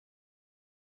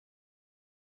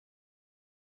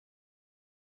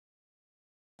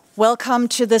Welcome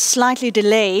to this slightly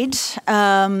delayed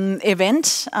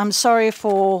event. I'm sorry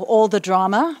for all the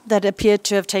drama that appeared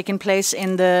to have taken place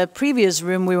in the previous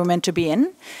room we were meant to be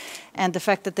in, and the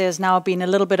fact that there's now been a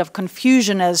little bit of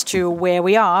confusion as to where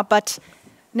we are, but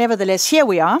nevertheless, here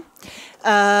we are.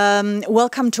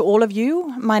 Welcome to all of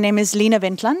you. My name is Lena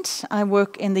Wendland. I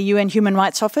work in the UN Human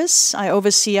Rights Office. I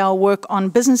oversee our work on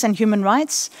business and human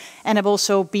rights, and have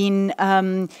also been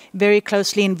very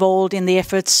closely involved in the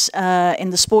efforts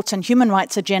in the sports and human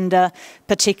rights agenda,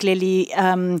 particularly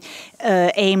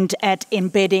aimed at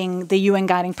embedding the UN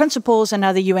guiding principles and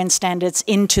other UN standards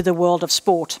into the world of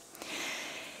sport.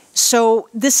 So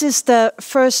this is the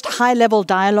first high-level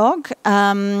dialogue.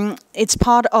 It's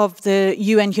part of the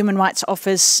UN Human Rights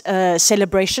Office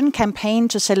celebration campaign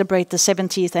to celebrate the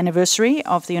 70th anniversary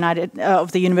of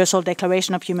the Universal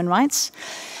Declaration of Human Rights.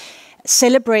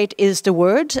 Celebrate is the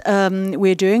word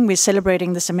we're doing. We're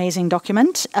celebrating this amazing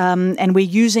document, and we're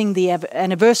using the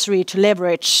anniversary to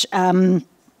leverage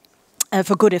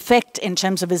for good effect in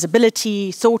terms of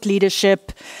visibility, thought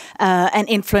leadership, and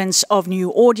influence of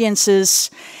new audiences,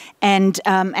 and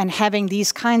having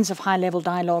these kinds of high-level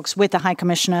dialogues with the High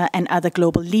Commissioner and other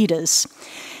global leaders.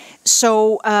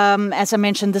 So, as I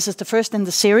mentioned, this is the first in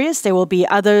the series. There will be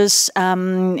others,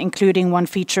 including one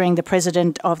featuring the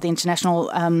president of the International,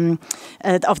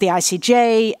 of the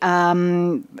ICJ,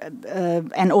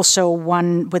 and also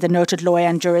one with a noted lawyer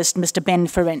and jurist, Mr. Ben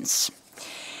Ferencz.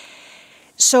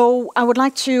 So I would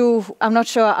like to, I'm not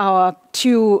sure our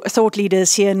two thought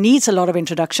leaders here needs a lot of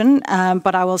introduction,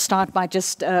 but I will start by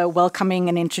just welcoming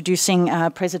and introducing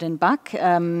President Bach,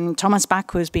 Thomas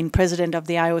Bach, who has been president of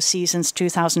the IOC since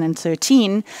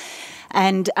 2013,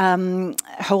 and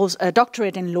holds a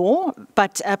doctorate in law,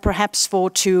 but perhaps for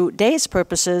today's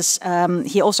purposes,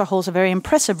 he also holds a very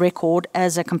impressive record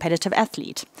as a competitive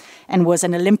athlete and was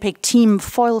an Olympic team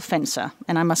foil fencer.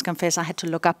 And I must confess, I had to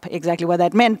look up exactly what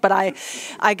that meant, but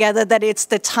I gathered that it's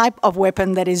the type of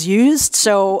weapon that is used.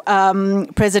 So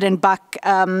President Bach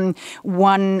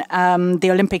won the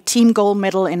Olympic team gold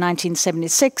medal in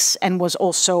 1976 and was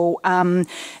also on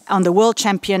the world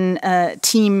champion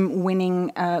team,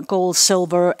 winning gold,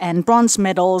 silver and bronze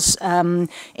medals in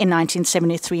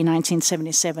 1973,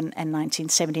 1977 and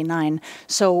 1979.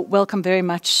 So welcome very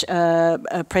much,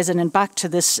 President Bach, to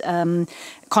this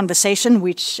conversation,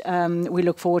 which we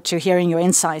look forward to hearing your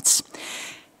insights.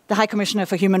 The High Commissioner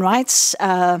for Human Rights,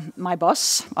 my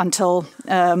boss, until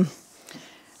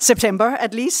September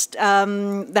at least.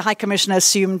 The High Commissioner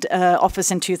assumed office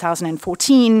in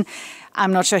 2014.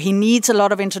 I'm not sure he needs a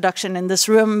lot of introduction in this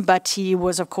room, but he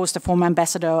was, of course, the former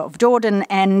ambassador of Jordan.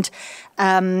 And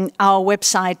our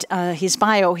website, his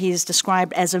bio, he is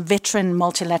described as a veteran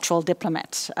multilateral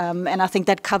diplomat. And I think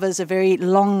that covers a very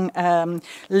long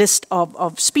list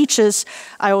of speeches.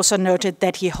 I also noted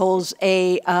that he holds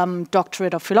a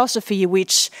doctorate of philosophy,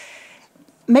 which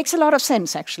makes a lot of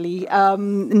sense, actually,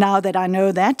 now that I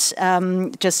know that,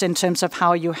 just in terms of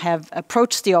how you have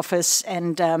approached the office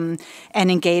and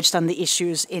engaged on the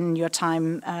issues in your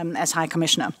time as High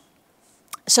Commissioner.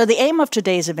 So the aim of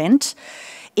today's event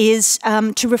is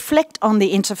to reflect on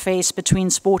the interface between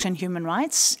sport and human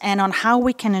rights, and on how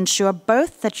we can ensure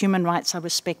both that human rights are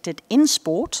respected in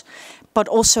sport, but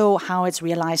also how it's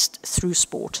realized through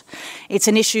sport. It's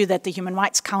an issue that the Human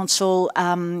Rights Council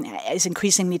is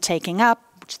increasingly taking up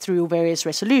through various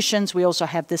resolutions. We also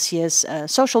have this year's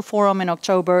social forum in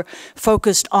October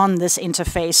focused on this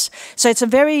interface. So it's a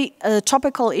very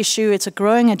topical issue. It's a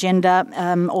growing agenda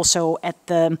also at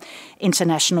the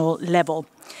international level.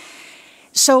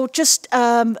 So just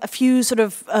a few sort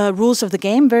of rules of the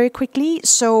game very quickly.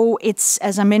 So it's,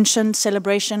 as I mentioned,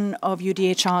 celebration of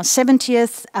UDHR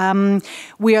 70th.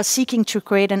 We are seeking to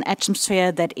create an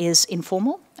atmosphere that is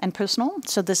informal and personal.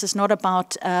 So this is not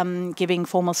about giving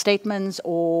formal statements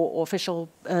or official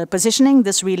positioning.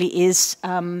 This really is,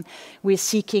 we're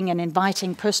seeking and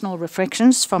inviting personal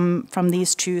reflections from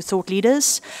these two thought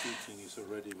leaders.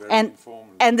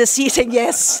 And the seating,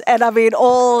 yes, and I mean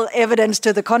all evidence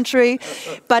to the contrary.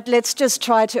 But let's just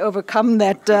try to overcome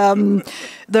that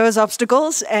those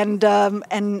obstacles and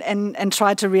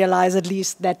try to realize at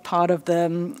least that part of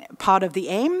the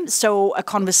aim. So a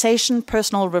conversation,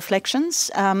 personal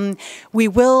reflections. We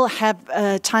will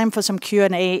have time for some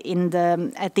Q&A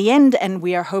at the end, and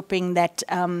we are hoping that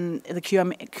the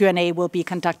Q&A will be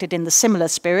conducted in the similar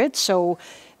spirit. So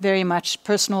very much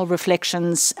personal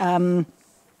reflections.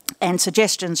 And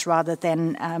suggestions rather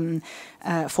than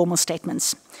formal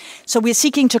statements. So we're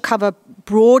seeking to cover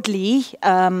broadly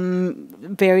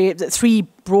three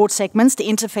broad segments: the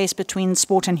interface between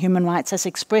sport and human rights as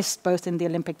expressed both in the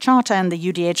Olympic Charter and the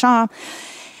UDHR,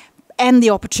 and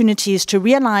the opportunities to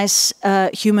realize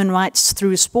human rights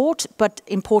through sport, but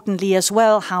importantly as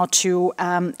well, how to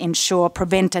ensure,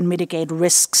 prevent and mitigate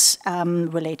risks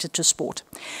related to sport.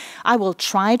 I will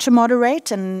try to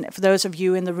moderate, and for those of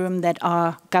you in the room that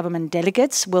are government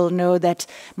delegates will know that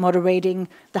moderating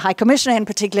the High Commissioner in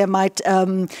particular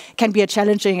can be a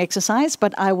challenging exercise,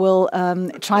 but I will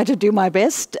try to do my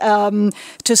best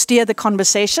to steer the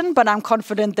conversation, but I'm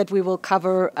confident that we will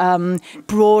cover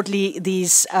broadly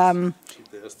these... She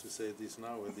dares to say this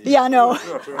now. Yeah, no,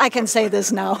 I can say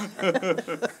this now.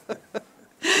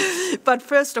 But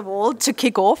first of all, to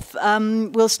kick off,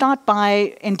 we'll start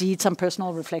by, indeed, some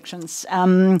personal reflections.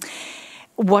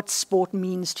 What sport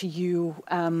means to you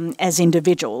as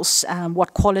individuals.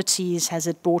 What qualities has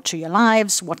it brought to your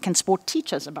lives? What can sport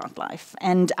teach us about life?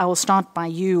 And I will start by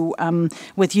you,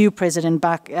 with you, President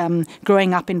Bach,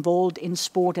 growing up involved in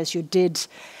sport as you did.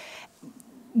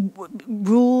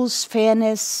 Rules,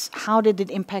 fairness, how did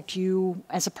it impact you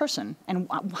as a person? And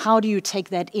how do you take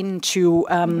that into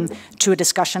to a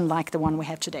discussion like the one we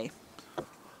have today?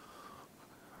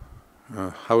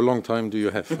 How long time do you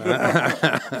have?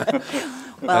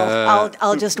 Well,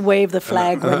 I'll just wave the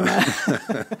flag. When,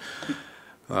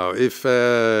 I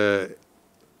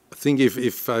think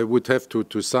if I would have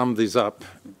to sum this up,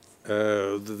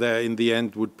 there in the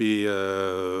end would be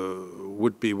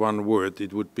one word.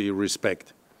 It would be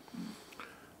respect.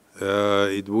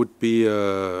 It would be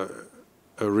a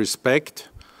respect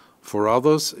for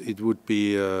others. It would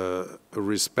be a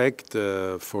respect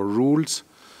for rules.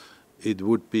 It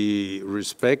would be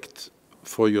respect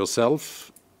for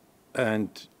yourself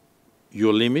and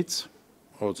your limits,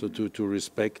 also to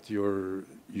respect your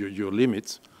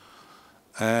limits.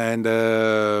 And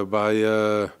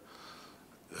by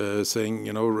saying,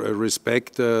 you know,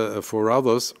 respect for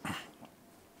others,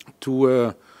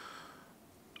 to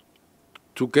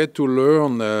get to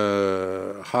learn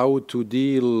how to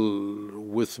deal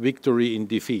with victory in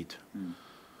defeat.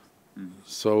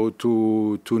 So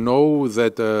to know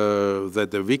that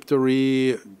that the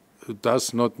victory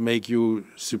does not make you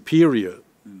superior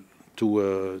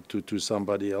to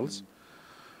somebody else,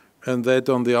 and that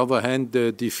on the other hand,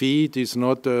 defeat is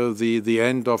not the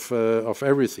end of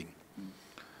everything.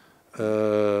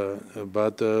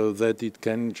 But that it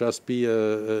can just be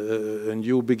a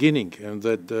new beginning, and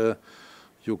that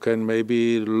you can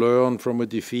maybe learn from a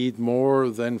defeat more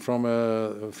than from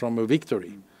a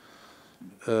victory.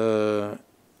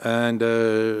 And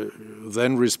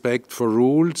then respect for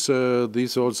rules.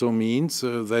 This also means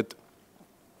that,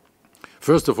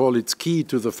 first of all, it's key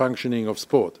to the functioning of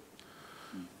sport,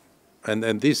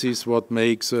 and this is what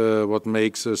makes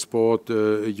sport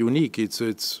unique. It's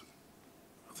I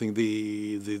think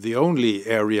the only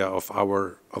area of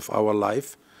our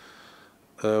life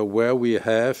where we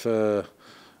have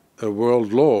a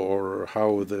world law, or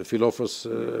how the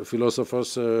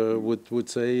philosophers would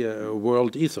say, a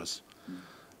world ethos,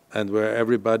 and where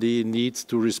everybody needs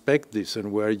to respect this,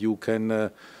 and where you can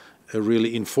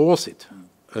really enforce it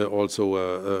also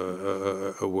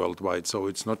worldwide. So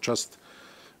it's not just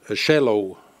a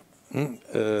shallow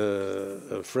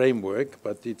framework,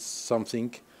 but it's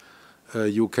something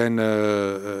you can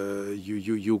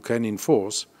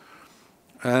enforce,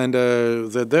 and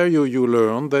that there you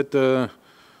learn that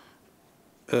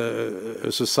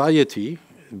a society,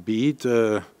 be it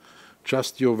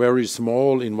just your very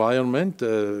small environment,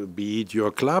 be it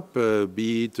your club,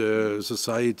 be it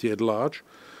society at large,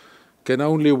 can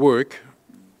only work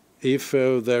if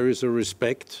there is a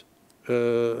respect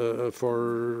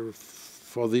for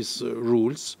these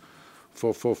rules,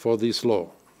 for this law.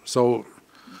 So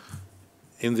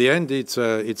in the end, it's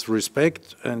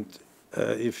respect, and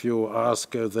if you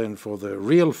ask then for the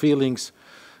real feelings,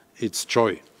 it's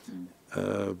joy.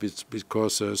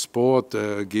 Because sport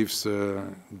gives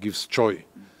joy,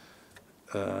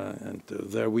 and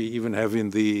there we even have in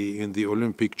the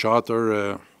Olympic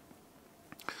Charter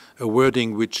a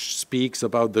wording which speaks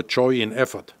about the joy in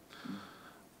effort.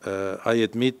 I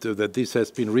admit that this has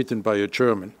been written by a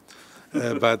German,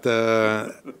 but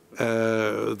there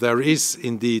is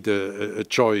indeed a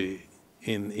joy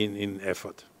in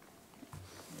effort.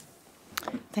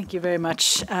 Thank you very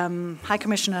much, High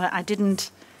Commissioner. I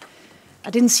didn't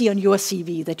see on your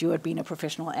CV that you had been a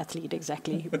professional athlete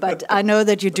exactly, but I know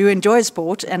that you do enjoy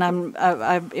sport, and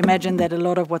I imagine that a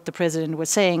lot of what the President was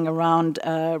saying around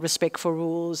respect for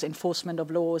rules, enforcement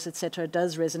of laws, etc.,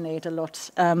 does resonate a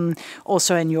lot,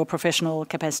 also in your professional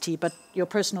capacity, but your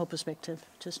personal perspective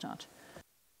to start.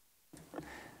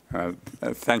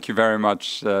 Thank you very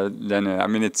much, Lene. I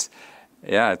mean,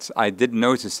 I did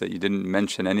notice that you didn't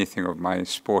mention anything of my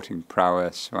sporting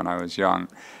prowess when I was young.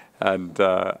 And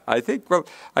I think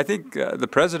the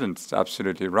president's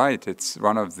absolutely right. It's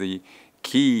one of the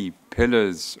key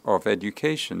pillars of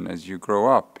education. As you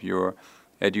grow up, you're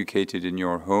educated in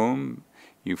your home,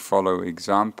 you follow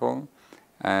example,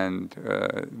 and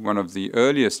one of the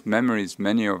earliest memories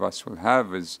many of us will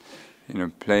have is,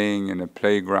 playing in a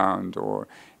playground or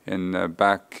in the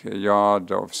backyard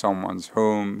of someone's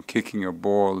home, kicking a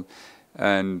ball,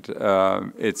 and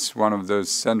it's one of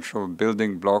those central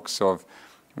building blocks of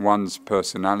one's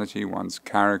personality, one's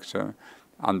character,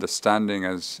 understanding,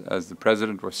 as the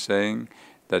president was saying,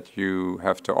 that you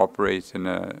have to operate in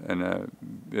a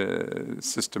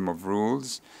system of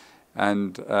rules,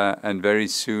 and very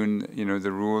soon,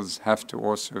 the rules have to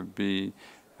also be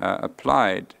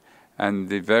applied, and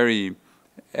the very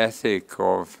ethic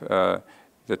of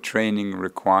the training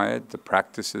required, the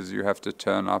practices you have to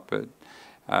turn up at,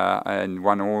 and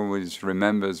one always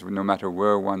remembers, no matter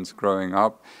where one's growing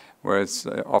up, whereas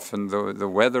often the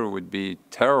weather would be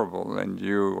terrible, and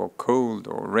or cold,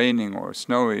 or raining, or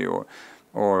snowy,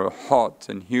 or hot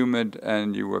and humid,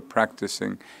 and you were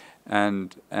practicing,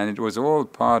 and it was all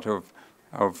part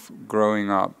of growing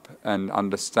up and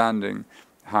understanding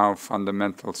how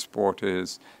fundamental sport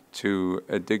is to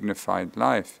a dignified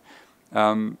life.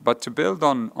 But to build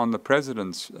on the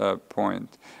president's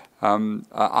point,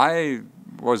 I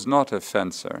was not a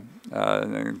fencer,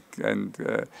 and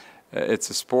it's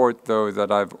a sport, though,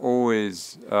 that I've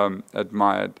always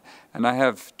admired. And I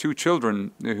have two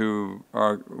children who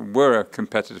were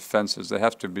competitive fencers. They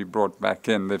have to be brought back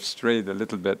in. They've strayed a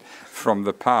little bit from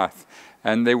the path.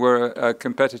 And they were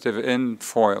competitive in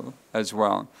foil as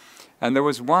well. And there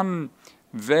was one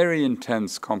very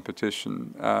intense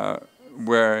competition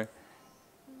where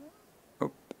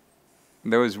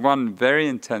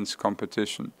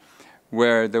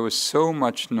there was so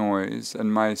much noise,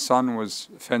 and my son was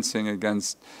fencing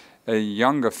against a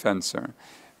younger fencer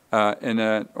in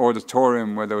an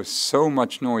auditorium where there was so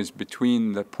much noise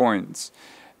between the points,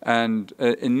 and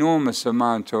an enormous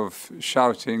amount of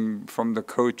shouting from the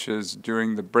coaches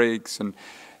during the breaks, and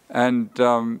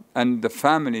the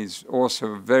families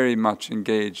also very much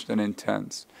engaged and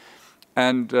intense.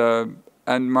 And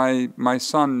my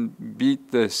son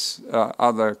beat this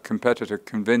other competitor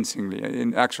convincingly.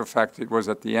 In actual fact, it was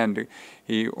at the end,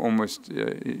 he almost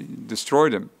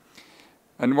destroyed him.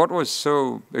 And what was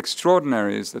so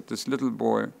extraordinary is that this little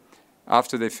boy,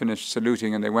 after they finished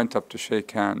saluting and they went up to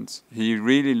shake hands, he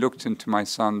really looked into my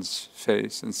son's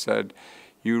face and said,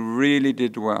 "You really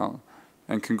did well,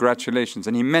 and congratulations."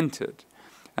 And he meant it.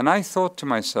 And I thought to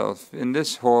myself, in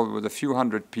this hall with a few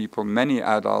hundred people, many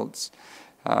adults,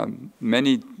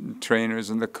 many trainers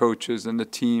and the coaches and the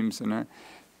teams, and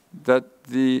that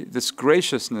this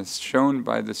graciousness shown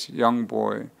by this young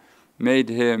boy made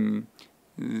him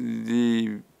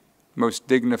the most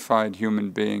dignified human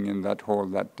being in that hall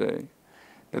that day,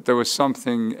 that there was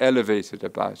something elevated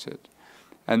about it.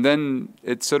 And then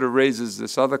it sort of raises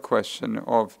this other question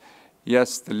of,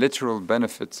 yes, the literal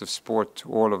benefits of sport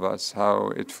to all of us, how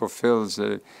it fulfills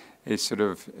a sort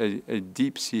of a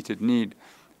deep-seated need,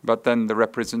 but then the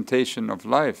representation of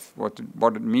life, what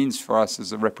it means for us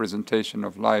is a representation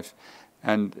of life,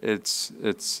 and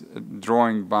it's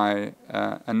drawing by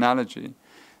analogy.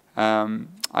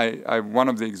 One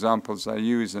of the examples I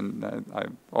use, and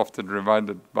I'm often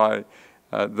reminded by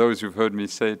those who've heard me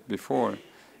say it before,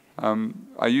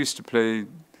 I used to play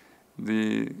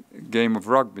the game of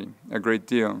rugby a great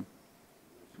deal.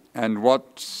 And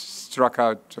what struck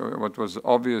out, or what was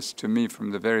obvious to me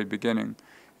from the very beginning,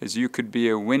 is you could be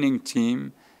a winning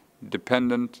team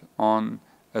dependent on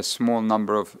a small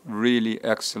number of really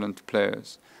excellent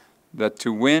players. That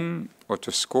to win or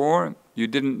to score, you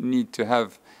didn't need to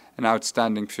have an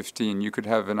outstanding 15. You could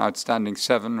have an outstanding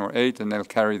 7 or 8, and they'll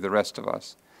carry the rest of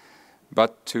us.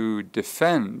 But to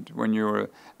defend, when you're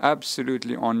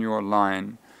absolutely on your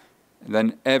line,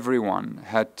 then everyone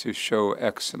had to show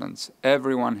excellence.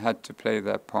 Everyone had to play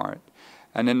their part.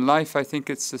 And in life, I think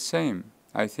it's the same.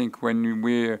 I think when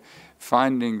we're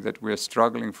finding that we're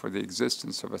struggling for the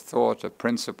existence of a thought, a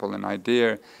principle, an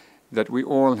idea, that we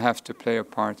all have to play a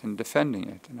part in defending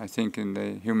it. And I think in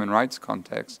the human rights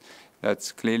context,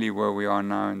 that's clearly where we are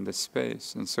now in this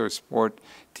space. And so sport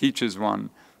teaches one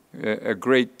a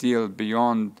great deal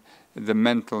beyond the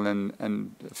mental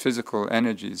and physical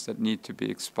energies that need to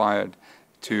be expired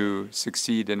to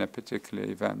succeed in a particular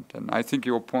event. And I think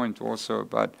your point also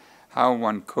about how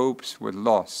one copes with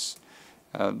loss,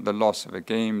 the loss of a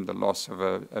game, the loss of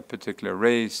a particular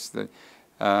race,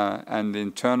 and the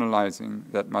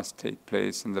internalizing that must take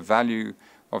place, and the value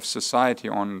of society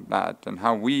on that, and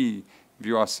how we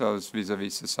view ourselves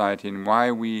vis-à-vis society, and why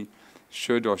we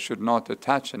should or should not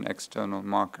attach an external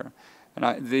marker.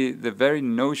 And the very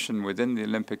notion within the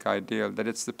Olympic ideal that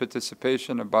it's the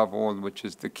participation above all which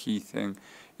is the key thing,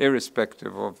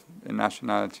 irrespective of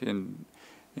nationality and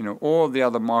all the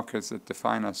other markers that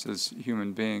define us as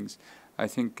human beings, I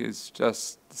think is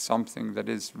just something that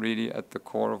is really at the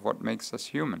core of what makes us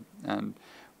human and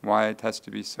why it has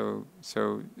to be so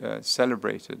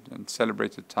celebrated and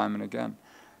celebrated time and again.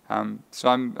 So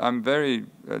I'm very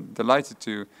delighted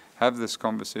to have this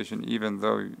conversation, even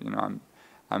though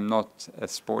I'm not a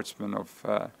sportsman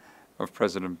of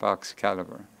President Bach's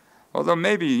caliber. Although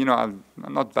maybe I'm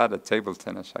not bad at table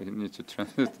tennis. I need to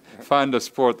find a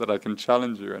sport that I can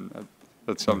challenge you in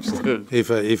at some stage.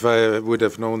 If I would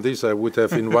have known this, I would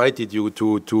have invited you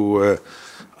to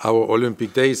our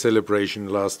Olympic Day celebration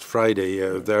last Friday.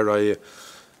 There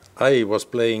I was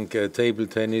playing table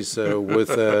tennis with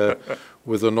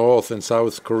the North and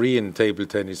South Korean table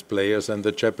tennis players and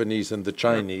the Japanese and the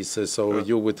Chinese. So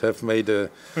you would have made a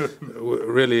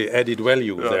really added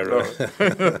value there. No.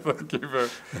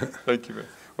 Thank you very.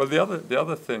 Well, the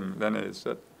other thing then is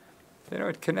that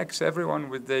it connects everyone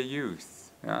with their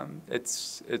youth.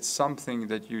 It's something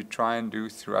that you try and do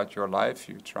throughout your life.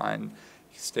 You try and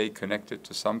stay connected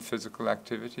to some physical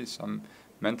activity, some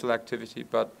mental activity,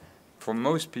 but for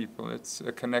most people, it's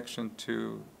a connection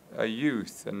to a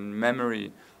youth and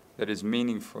memory that is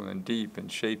meaningful and deep in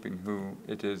shaping who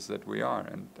it is that we are.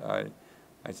 And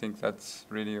I think that's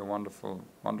really a wonderful,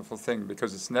 wonderful thing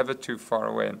because it's never too far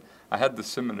away. And I had the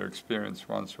similar experience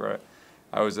once where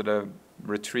I was at a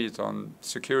retreat on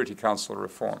Security Council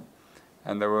reform,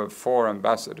 and there were 4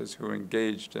 ambassadors who were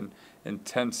engaged in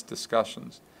intense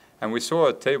discussions. And we saw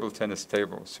a table tennis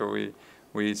table, so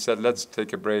we said, let's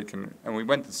take a break, and we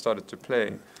went and started to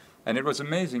play. And it was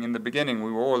amazing. In the beginning,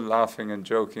 we were all laughing and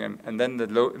joking, and then the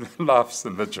laughs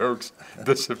and the jokes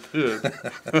disappeared.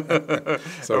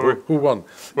 So who won?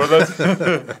 Well, that's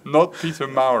not Peter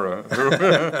Maurer,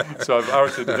 so I've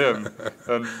outed him,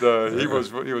 and he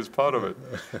was part of it.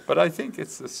 But I think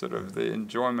it's the sort of the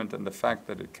enjoyment and the fact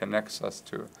that it connects us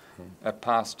to a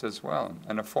past as well,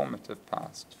 and a formative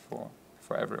past for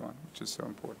everyone, which is so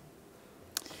important.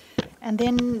 And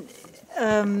then,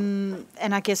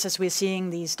 and I guess as we're seeing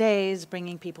these days,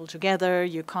 bringing people together,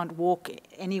 you can't walk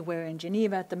anywhere in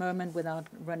Geneva at the moment without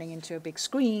running into a big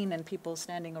screen and people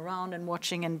standing around and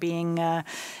watching and being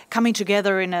coming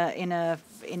together in a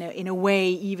way,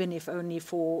 even if only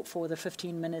for the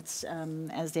 15 minutes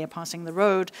as they're passing the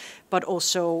road, but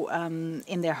also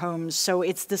in their homes. So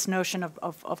it's this notion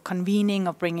of convening,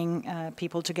 of bringing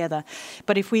people together.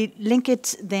 But if we link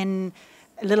it then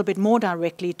a little bit more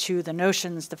directly to the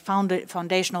notions, the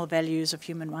foundational values of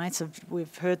human rights.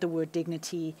 We've heard the word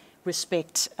dignity,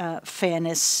 respect,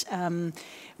 fairness,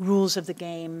 rules of the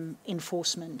game,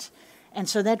 enforcement. And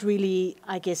so that really,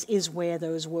 I guess, is where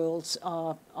those worlds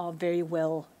are very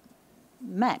well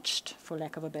matched, for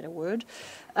lack of a better word.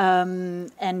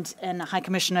 And High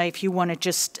Commissioner, if you want to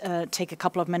just take a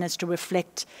couple of minutes to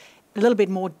reflect a little bit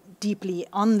more deeply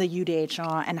on the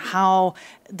UDHR and how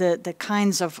the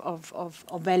kinds of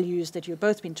values that you've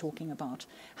both been talking about,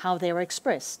 how they're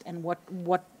expressed and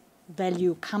what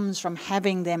value comes from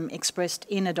having them expressed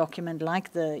in a document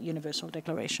like the Universal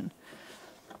Declaration.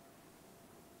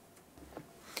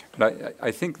 But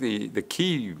I think the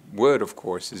key word, of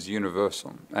course, is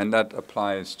universal, and that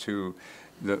applies to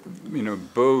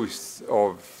both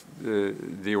of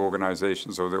the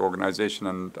organizations, or the organization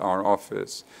and our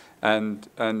office. And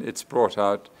it's brought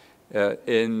out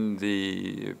in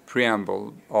the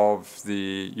preamble of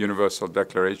the Universal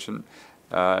Declaration,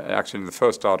 actually in the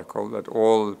first article, that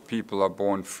all people are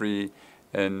born free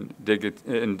in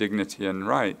dignity and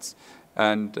rights.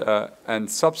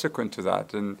 And subsequent to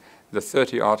that, in the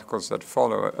 30 articles that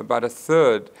follow, about a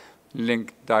third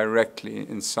link directly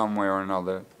in some way or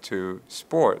another to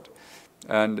sport.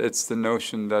 And it's the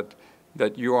notion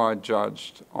that you are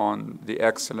judged on the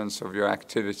excellence of your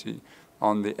activity,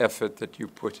 on the effort that you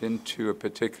put into a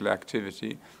particular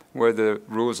activity, where the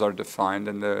rules are defined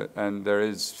and there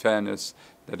is fairness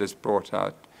that is brought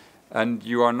out. And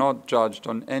you are not judged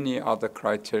on any other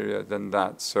criteria than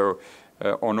that. So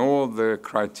on all the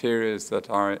criteria that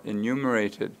are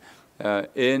enumerated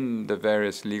in the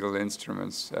various legal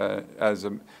instruments as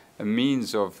a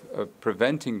means of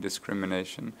preventing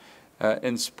discrimination,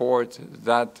 in sport,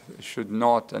 that should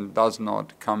not and does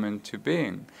not come into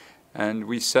being. And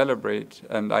we celebrate,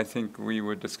 and I think we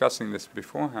were discussing this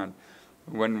beforehand,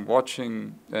 when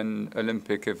watching an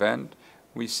Olympic event,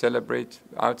 we celebrate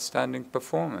outstanding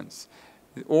performance.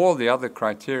 All the other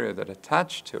criteria that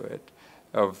attach to it,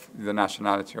 of the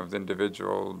nationality of the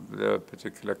individual, the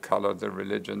particular color, the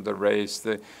religion, the race,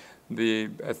 the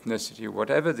ethnicity,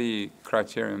 whatever the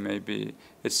criteria may be,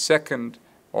 is second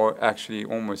or actually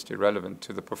almost irrelevant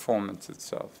to the performance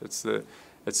itself. It's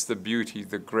the beauty,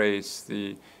 the grace,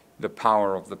 the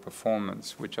power of the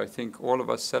performance, which I think all of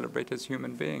us celebrate as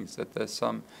human beings, that there's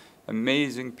some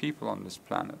amazing people on this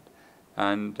planet.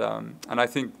 And I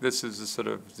think this is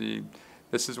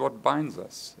this is what binds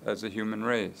us as a human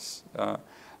race.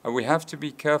 And we have to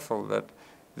be careful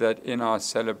that in our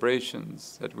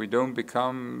celebrations, that we don't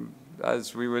become,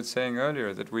 as we were saying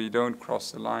earlier, that we don't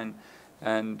cross the line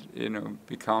and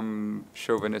become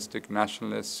chauvinistic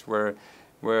nationalists where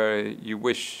you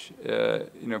wish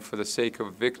for the sake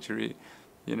of victory,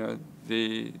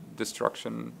 the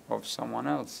destruction of someone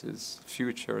else's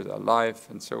future, their life,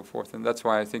 and so forth. And that's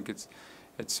why I think it's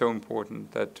so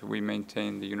important that we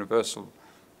maintain the universal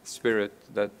spirit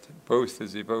that both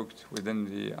is evoked within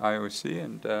the IOC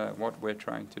and what we're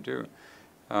trying to do.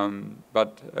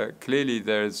 But clearly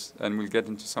there's, and we'll get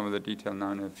into some of the detail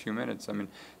now in a few minutes, I mean,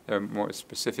 there are more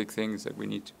specific things that we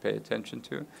need to pay attention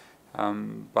to.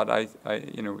 But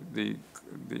the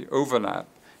overlap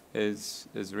is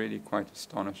really quite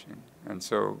astonishing. And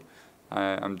so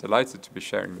I'm delighted to be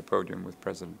sharing the podium with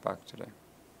President Bach today.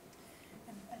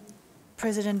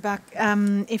 President Bach,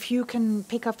 if you can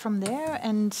pick up from there,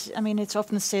 and I mean, it's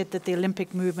often said that the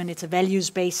Olympic movement, it's a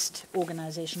values-based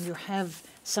organization. You have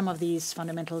some of these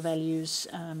fundamental values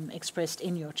expressed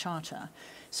in your charter.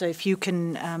 So if you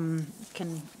can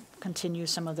continue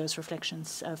some of those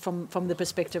reflections from the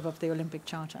perspective of the Olympic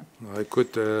Charter. I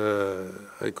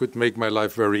could make my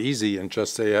life very easy and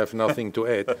just say I have nothing to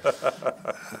add,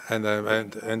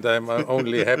 and I'm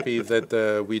only happy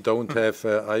that we don't have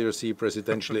IOC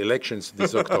presidential elections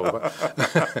this October.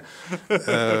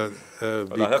 But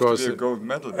I have to be a gold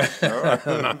medalist.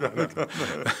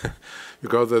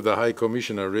 Because the High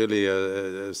Commissioner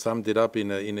really summed it up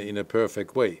in a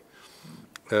perfect way.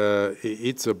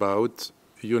 It's about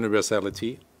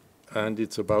universality, and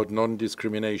it's about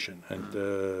non-discrimination, and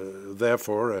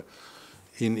therefore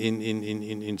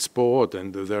in sport,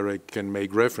 and there I can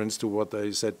make reference to what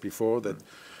I said before, that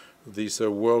this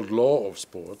world law of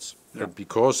sports,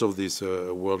 because of this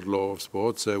world law of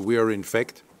sports, we are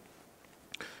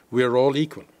all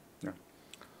equal.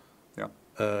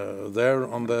 There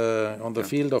on the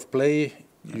field of play,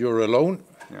 you're alone,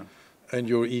 and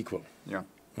you're equal.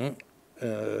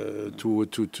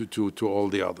 To all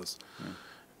the others.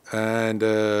 And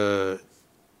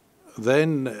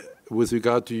then with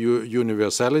regard to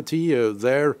universality,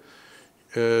 the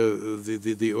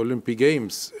Olympic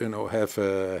Games have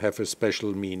a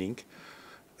special meaning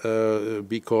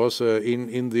because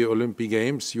in the Olympic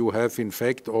Games you have in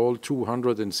fact all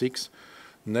 206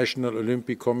 national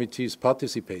Olympic committees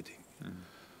participating.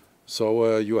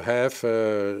 So you have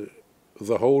the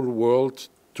whole world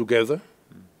together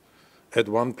at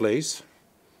one place,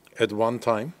 at one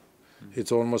time.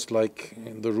 It's almost like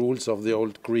in the rules of the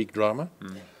old Greek drama.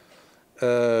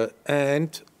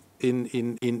 And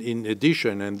in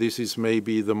addition, and this is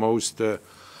maybe the most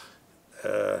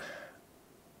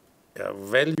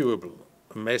valuable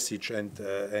message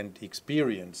and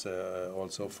experience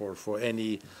also for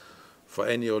any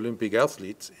Olympic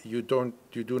athletes, you do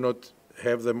not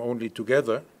have them only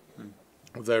together.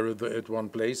 They're at one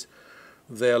place.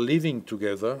 They are living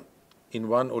together in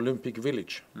one Olympic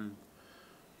village.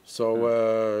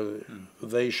 So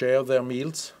they share their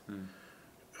meals,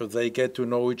 they get to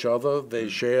know each other, they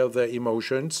share their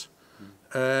emotions,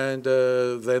 and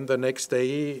then the next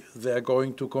day they're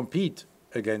going to compete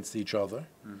against each other.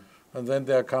 And then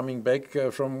they're coming back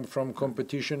from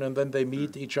competition, and then they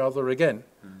meet each other again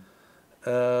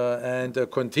and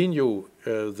continue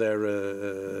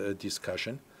their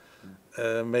discussion.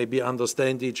 Maybe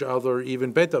understand each other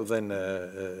even better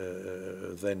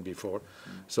than before.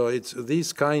 So it's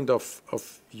this kind of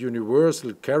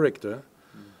universal character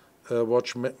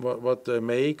what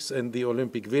makes in the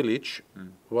Olympic Village,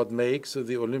 what makes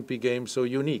the Olympic Games so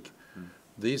unique.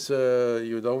 This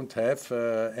you don't have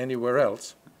anywhere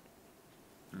else.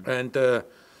 And to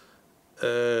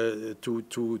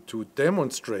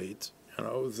demonstrate,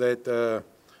 that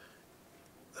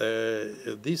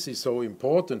this is so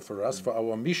important for us, for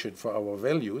our mission, for our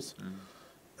values.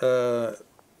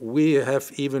 We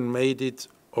have even made it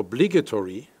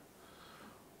obligatory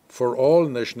for all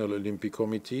national Olympic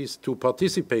committees to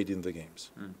participate in the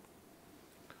Games.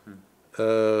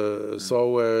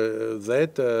 So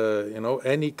that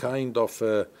any kind of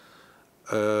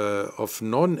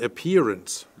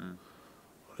non-appearance,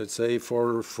 let's say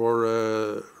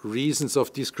for reasons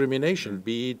of discrimination,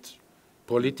 be it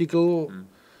political,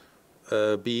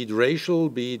 be it racial,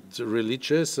 be it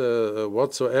religious,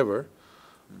 whatsoever,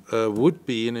 would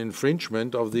be an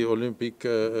infringement of the Olympic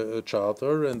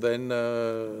Charter, and then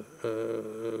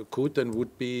could and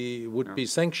would be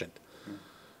sanctioned.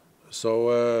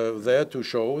 So there to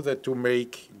show that to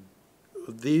make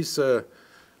this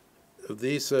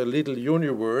little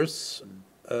universe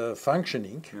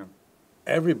functioning,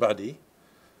 everybody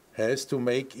has to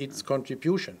make its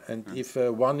contribution, and if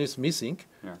one is missing,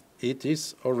 it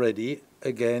is already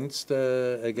against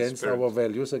our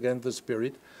values, against the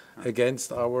spirit,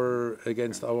 against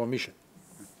our mission.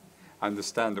 I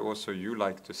understand also you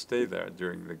like to stay there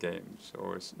during the games,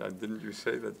 or didn't you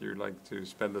say that you like to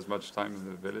spend as much time in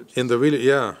the village? In the village,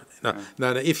 yeah.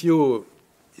 Now, if you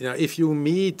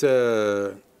meet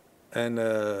and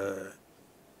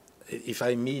if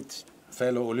I meet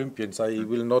fellow Olympians, I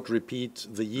will not repeat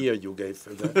the year you gave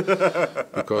that,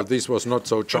 because this was not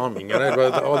so charming, and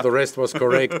all the rest was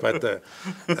correct. But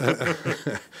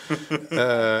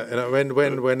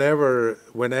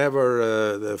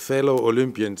whenever the fellow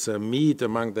Olympians meet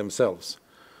among themselves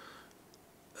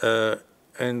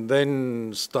and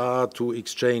then start to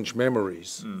exchange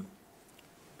memories,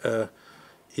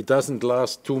 it doesn't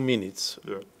last 2 minutes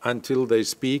until they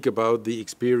speak about the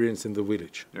experience in the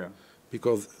village.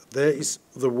 Because there is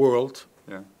the world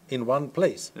in one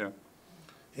place.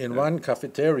 In one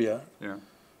cafeteria,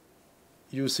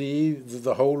 you see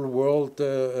the whole world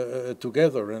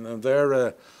together, and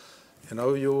there,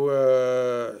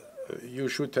 you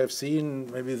should have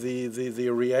seen maybe the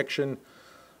reaction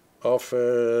of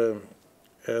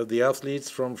the athletes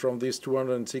from these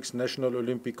 206 national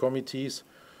Olympic committees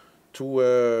to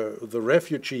the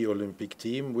refugee Olympic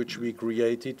team, which we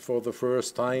created for the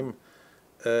first time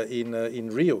in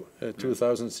Rio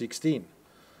 2016,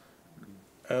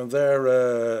 and there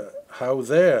how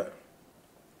there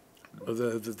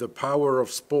the power of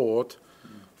sport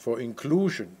for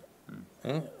inclusion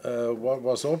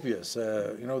was obvious.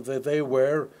 They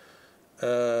were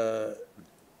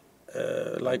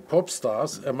like pop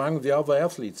stars among the other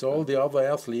athletes. All the other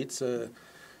athletes,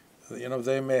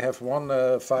 they may have won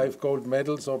 5 gold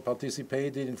medals or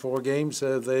participated in 4 games.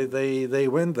 They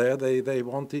went there. They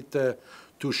wanted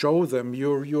to show them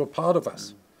you're part of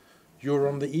us. You're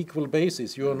on the equal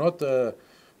basis. You're not a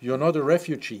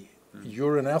refugee.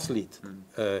 You're an athlete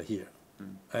here,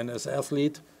 and as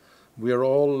athlete, we are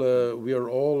all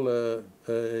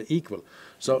equal.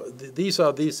 So these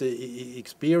are these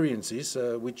experiences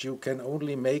which you can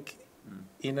only make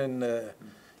in an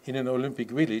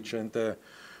Olympic village, and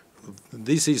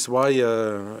this is why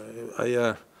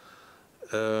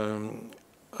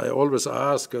I always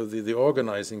ask the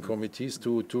organizing committees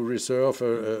to reserve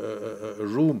a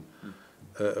room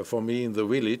for me in the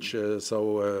village,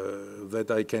 so that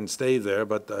I can stay there.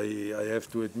 But I have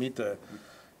to admit,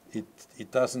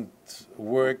 it doesn't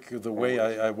work the way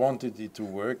I wanted it to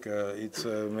work. It's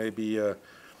maybe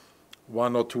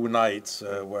 1 or 2 nights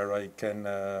where I can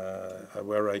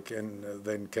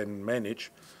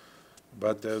manage.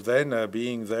 But then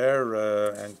being there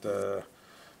and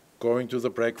going to the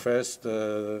breakfast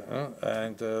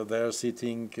and they're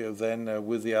sitting then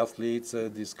with the athletes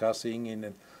discussing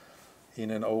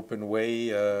in an open way.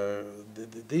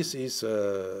 This is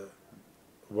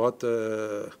what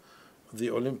the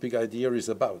Olympic idea is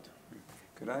about.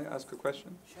 Could I ask a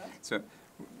question? Sure. So,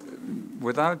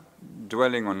 without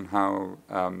dwelling on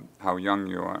how young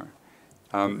you are.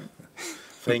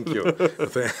 Thank you.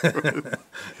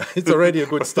 It's already a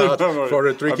good start for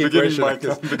a tricky question. I'm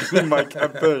beginning my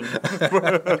campaign.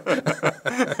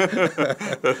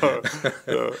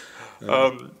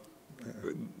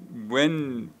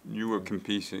 When you were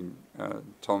competing,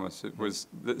 Thomas, it was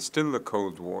still the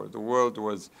Cold War. The world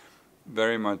was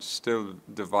very much still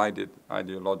divided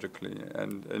ideologically,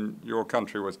 and your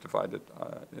country was divided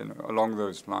along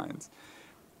those lines.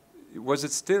 Was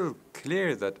it still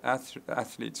clear that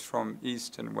athletes from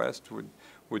East and West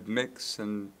would mix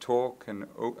and talk? And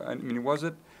I mean,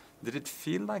 did it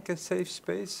feel like a safe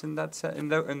space in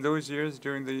those years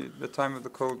during the time of the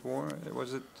Cold War?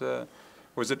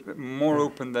 Was it more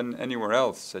open than anywhere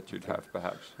else that you'd have,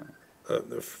 perhaps?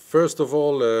 First of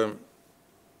all,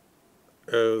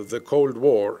 the Cold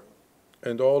War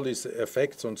and all its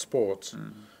effects on sports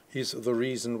is the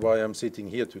reason why I'm sitting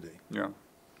here today. Yeah.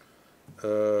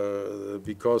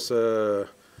 Because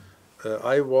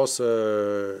I was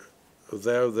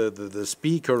there the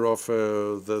speaker of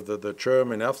the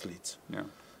German athletes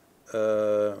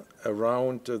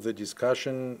around the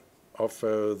discussion of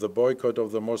the boycott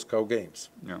of the Moscow Games.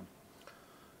 Yeah.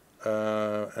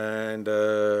 And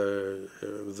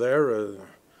there,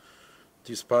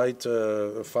 despite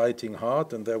fighting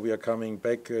hard, and there we are coming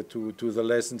back to the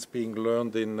lessons being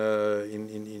learned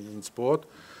in sport,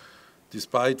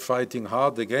 despite fighting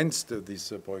hard against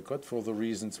this boycott for the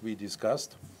reasons we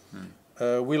discussed,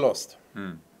 we lost.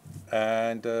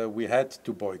 And we had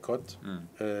to boycott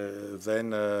then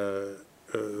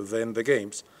the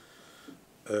games.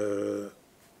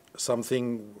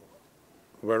 Something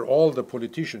where all the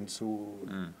politicians who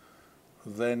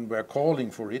then were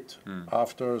calling for it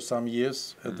after some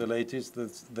years at the latest,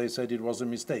 they said it was a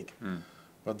mistake.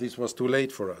 But this was too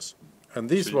late for us. And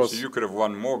this so you could have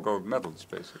won more gold medals,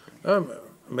 basically.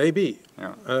 Maybe.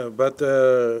 Yeah. But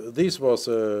this was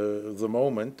the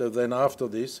moment. Then after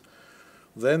this,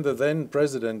 then the then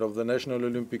president of the National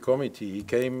Olympic Committee, he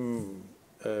came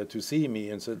to see me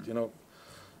and said, you know,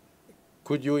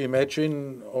 could you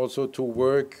imagine also to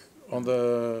work on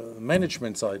the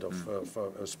management side of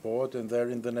sport and there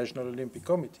in the National Olympic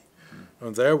Committee?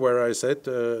 And there where I said,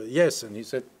 yes. And he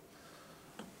said,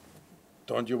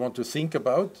 don't you want to think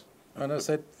about? And I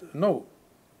said, no.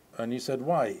 And he said,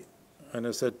 why? And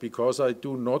I said, because I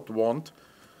do not want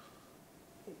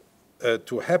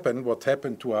to happen what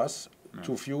happened to us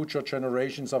to future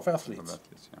generations of athletes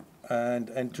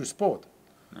and to sport.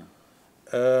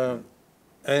 And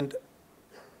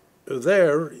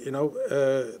there, you know,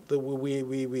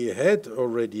 we had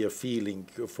already a feeling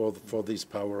for this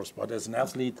power of sport. As an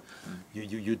athlete,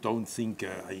 you don't think,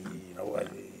 you know,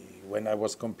 when I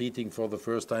was competing for the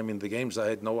first time in the games, I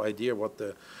had no idea what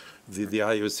the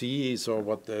IOC is or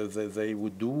what they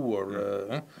would do.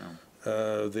 Or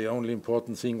the only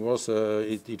important thing was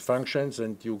it functions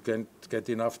and you can get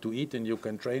enough to eat and you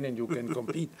can train and you can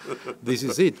compete. This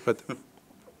is it. But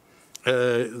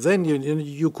then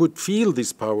you could feel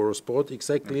this power of sport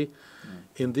exactly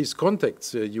in these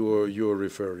contexts you're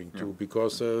referring to,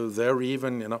 because there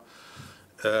even, you know,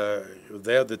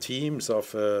 there the teams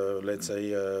of, let's say,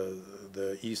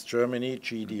 the East Germany,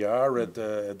 GDR at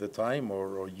the time,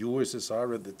 or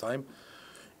USSR at the time,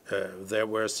 there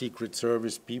were Secret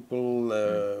Service people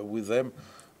with them,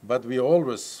 but we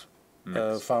always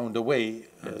found a way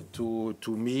to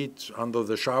meet under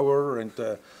the shower and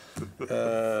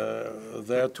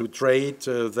there to trade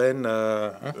then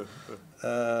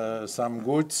some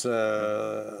goods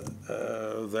there,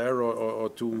 or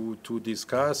to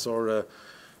discuss, or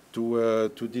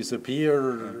to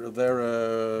disappear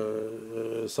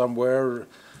there somewhere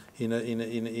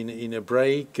in a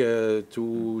break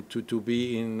to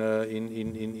be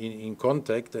in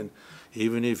contact, and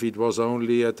even if it was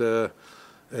only at a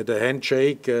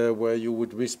handshake where you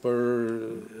would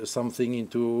whisper something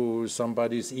into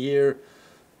somebody's ear.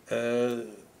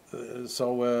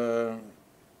 So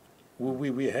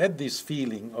we had this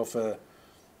feeling of a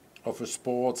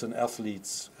sports and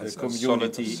athletes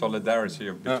community.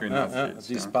 Solidarity between athletes.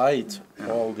 Despite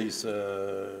all these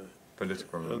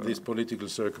political political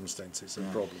circumstances and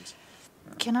problems.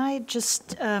 Can I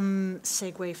just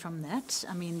segue from that?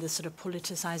 I mean, the sort of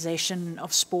politicization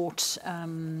of sport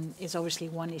is obviously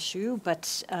one issue,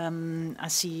 but I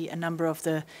see a number of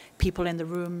the people in the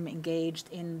room engaged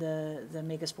in the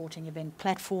mega sporting event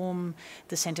platform,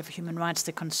 the Center for Human Rights,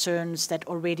 the concerns that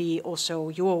already also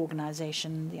your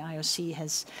organization, the IOC,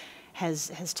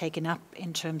 has taken up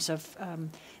in terms of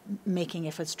making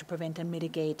efforts to prevent and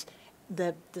mitigate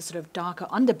the sort of darker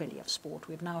underbelly of sport.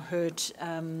 We've now heard,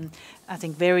 I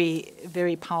think, very,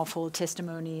 very powerful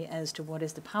testimony as to what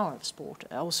is the power of sport,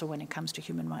 also when it comes to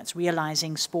human rights,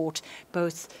 realizing sport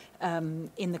both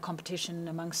in the competition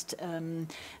amongst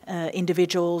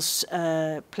individuals,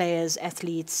 players,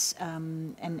 athletes,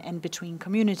 and between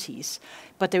communities.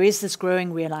 But there is this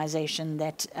growing realization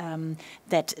that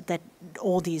that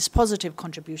all these positive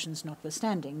contributions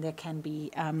notwithstanding, there can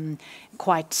be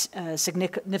quite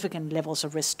significant levels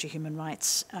of risk to human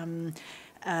rights.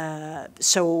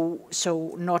 So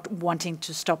not wanting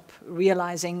to stop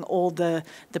realizing all the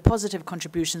positive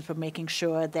contributions, but making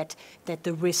sure that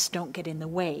the risks don't get in the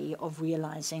way of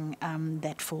realizing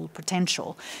that full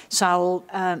potential. So I'll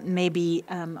maybe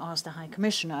ask the High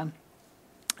Commissioner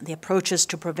the approaches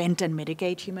to prevent and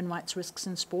mitigate human rights risks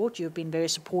in sport. You've been very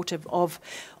supportive of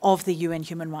the UN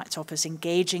Human Rights Office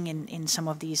engaging in some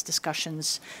of these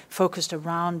discussions focused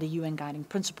around the UN guiding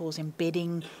principles,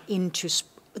 embedding into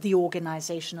the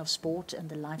organization of sport and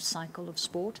the life cycle of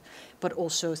sport, but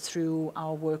also through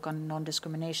our work on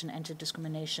non-discrimination,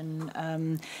 anti-discrimination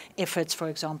efforts, for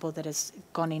example, that has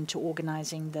gone into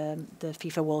organizing the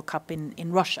FIFA World Cup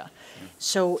in Russia.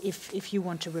 So if you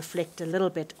want to reflect a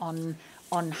little bit on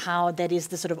how that is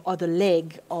the sort of other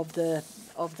leg of the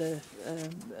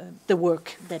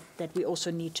work that we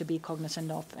also need to be cognizant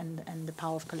of, and the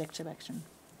power of collective action.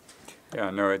 Yeah,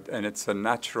 no, and it's a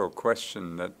natural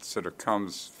question that sort of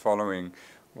comes following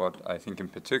what I think in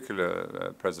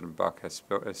particular President Bach has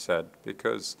said,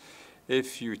 because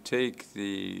if you take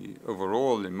the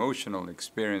overall emotional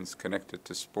experience connected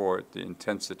to sport, the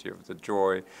intensity of the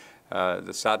joy,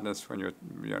 the sadness when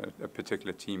a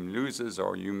particular team loses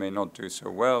or you may not do so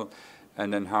well,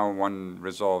 and then how one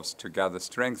resolves to gather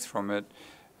strength from it.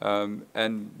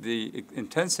 And the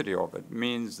intensity of it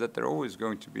means that there are always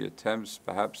going to be attempts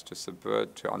perhaps to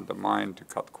subvert, to undermine, to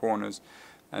cut corners.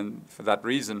 And for that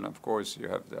reason, of course, you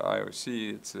have the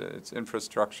IOC, its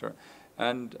infrastructure.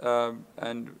 And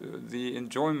the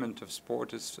enjoyment of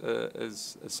sport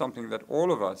is something that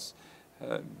all of us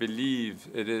believe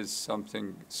it is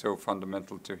something so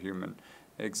fundamental to human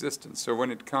existence. So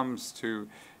when it comes to,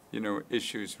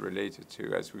 issues related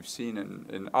to, as we've seen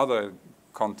in other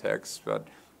contexts, but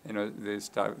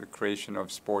the creation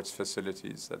of sports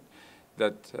facilities,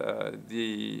 that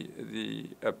the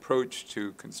approach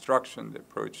to construction, the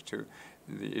approach to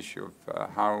the issue of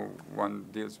how one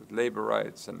deals with labor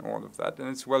rights and all of that, and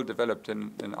it's well developed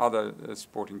in other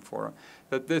sporting fora,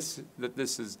 that this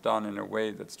is done in a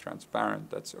way that's transparent,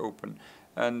 that's open,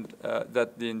 and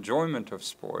that the enjoyment of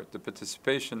sport, the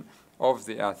participation of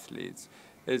the athletes,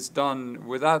 is done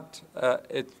without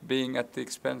it being at the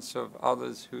expense of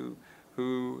others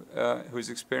whose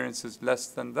experience is less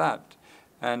than that.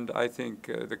 And I think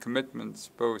the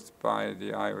commitments both by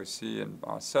the IOC and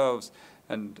ourselves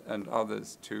and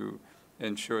others to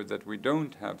ensure that we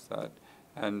don't have that,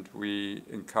 and we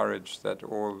encourage that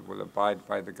all will abide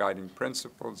by the guiding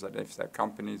principles, that if there are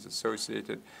companies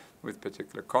associated with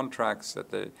particular contracts, that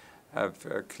they have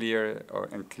clear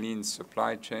and clean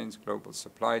supply chains, global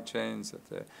supply chains,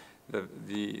 that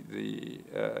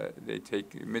they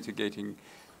take mitigating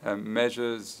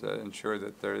measures, ensure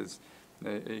that there is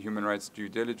human rights due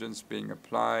diligence being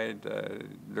applied,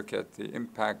 look at the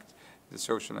impact, the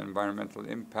social and environmental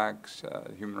impacts,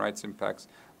 human rights impacts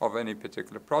of any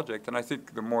particular project. And I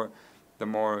think the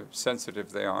more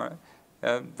sensitive they are,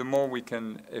 the more we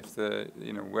can,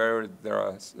 where there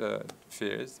are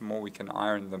fears, the more we can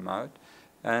iron them out,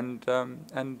 and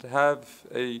have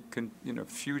a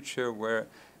future where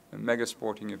mega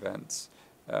sporting events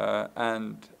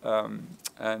and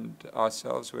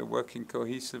ourselves, we're working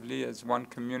cohesively as one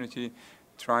community,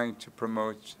 trying to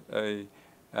promote a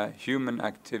human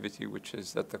activity which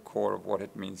is at the core of what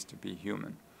it means to be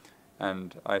human.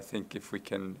 And I think if we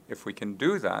can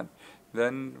do that,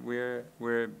 then we're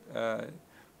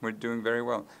doing very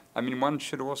well. I mean, one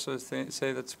should also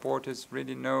say that sport is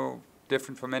really no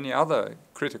different from any other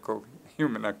critical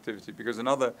human activity, because in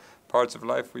other parts of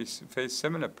life we face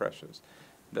similar pressures.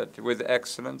 That with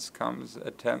excellence comes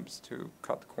attempts to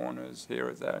cut corners here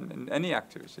or there in any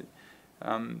activity,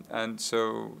 and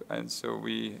so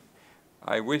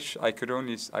I wish I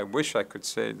could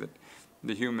say that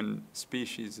the human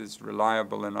species is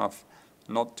reliable enough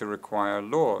not to require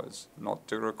laws, not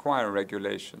to require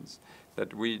regulations,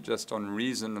 that we just on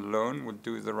reason alone would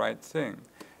do the right thing.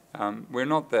 We're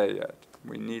not there yet.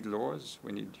 We need laws,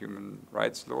 we need human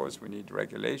rights laws, we need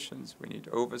regulations, we need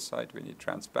oversight, we need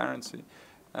transparency,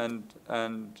 and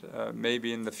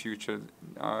maybe in the future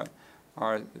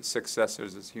our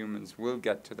successors as humans will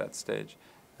get to that stage.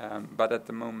 But at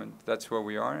the moment, that's where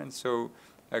we are, and so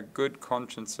a good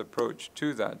conscience approach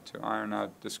to that, to iron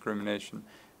out discrimination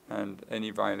and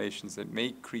any violations that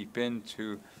may creep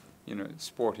into,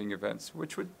 sporting events,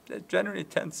 which would generally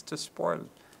tends to spoil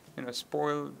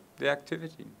the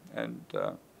activity,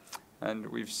 and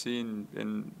we've seen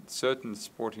in certain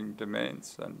sporting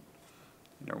domains, and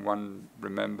one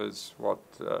remembers what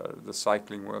the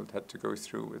cycling world had to go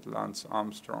through with Lance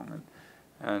Armstrong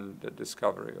and the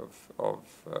discovery of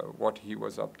what he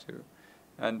was up to,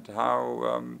 and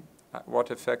how what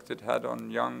effect it had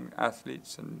on young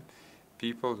athletes and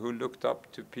people who looked up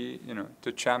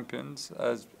to champions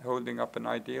as holding up an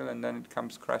ideal, and then it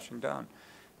comes crashing down.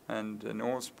 And in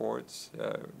all sports,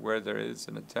 where there is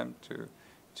an attempt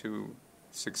to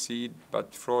succeed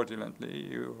but fraudulently,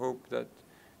 you hope that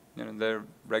their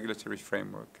regulatory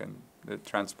framework and the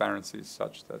transparency is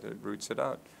such that it roots it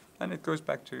out. And it goes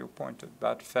back to your point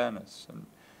about fairness and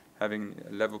having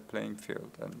a level playing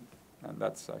field, and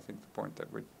that's, I think, the point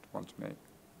that we want to make.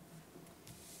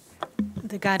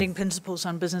 The guiding principles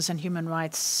on business and human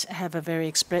rights have a very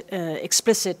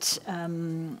explicit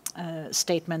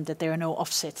statement that there are no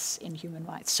offsets in human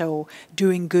rights. So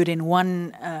doing good in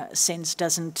one sense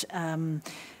doesn't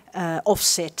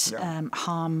offset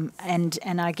harm. And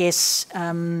I guess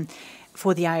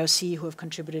for the IOC, who have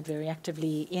contributed very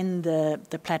actively in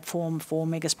the platform for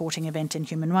mega sporting event and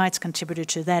human rights, contributed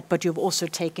to that. But you've also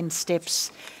taken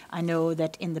steps, I know,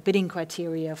 that in the bidding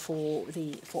criteria for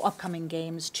upcoming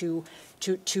games to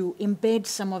embed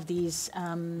some of these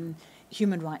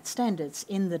human rights standards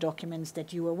in the documents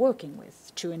that you are working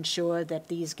with to ensure that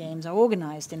these games are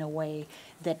organized in a way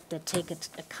that take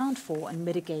account for and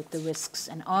mitigate the risks,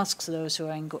 and asks those who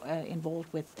are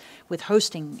involved with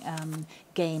hosting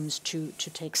games to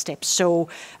take steps. So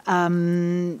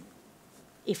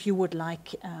if you would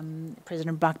like,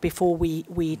 President Bach, before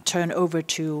we turn over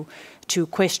to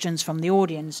questions from the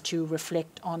audience, to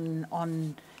reflect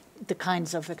on the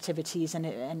kinds of activities and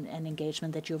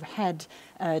engagement that you've had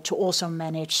to also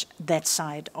manage that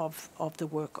side of the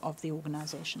work of the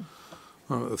organization.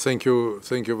 Thank you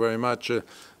very much.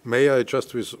 May I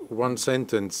just with one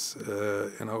sentence,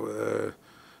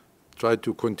 try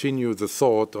to continue the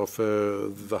thought of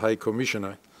the High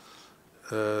Commissioner,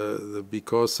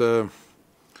 because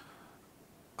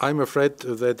I'm afraid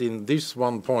that in this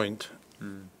one point,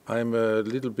 I'm a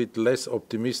little bit less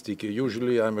optimistic.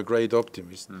 Usually I'm a great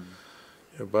optimist.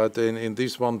 But in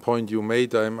this one point you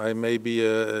made, I may be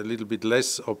a little bit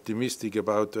less optimistic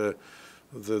about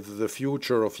the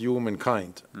future of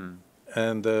humankind.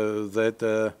 And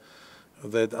that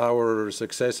our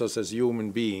successors as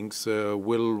human beings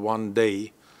will one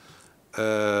day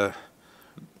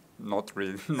not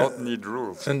need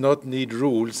rules. And not need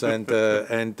rules and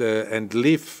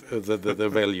live the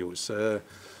values.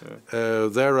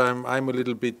 There I'm a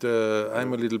little bit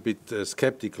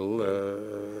skeptical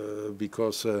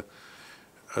because I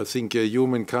think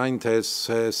humankind has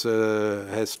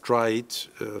tried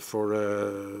for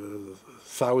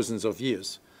thousands of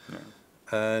years,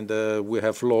 and we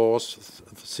have laws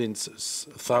since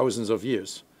thousands of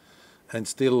years, and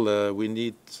still we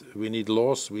need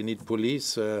laws, we need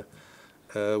police.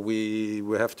 We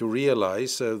have to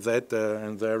realize that,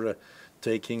 and they're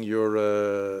taking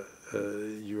your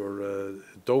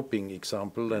doping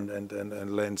example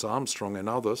and Lance Armstrong and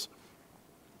others,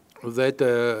 that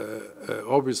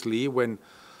obviously when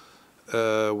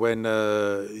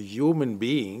human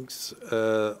beings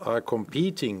are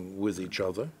competing with each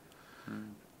other,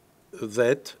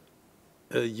 that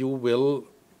you will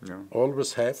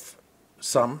always have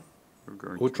some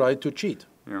who try to cheat.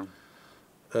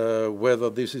 Whether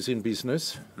this is in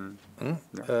business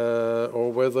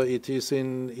or whether it is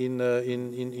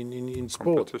in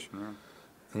sport.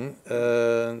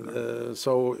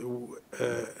 So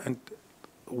and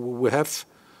we have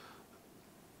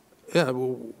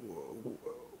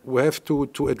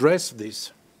to address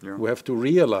this. We have to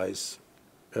realize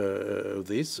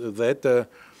this, that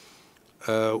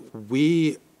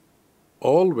we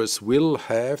always will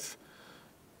have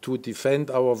to defend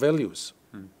our values.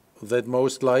 That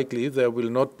most likely there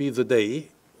will not be the day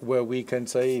where we can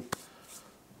say,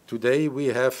 today we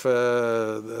have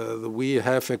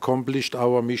accomplished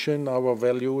our mission, our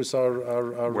values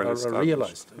are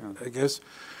realized. I guess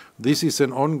this is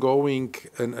an ongoing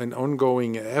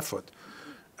effort,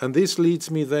 and this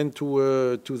leads me then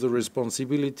to the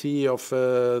responsibility of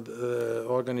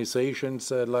organizations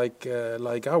like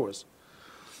ours.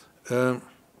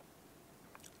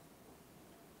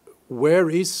 Where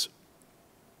is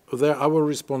there our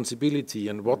responsibility,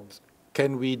 and what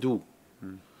can we do?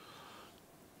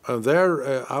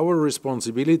 Our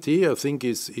responsibility, I think,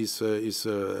 is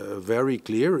very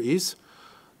clear, is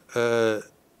to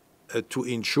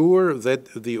ensure that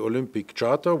the Olympic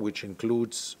Charter, which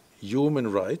includes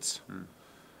human rights,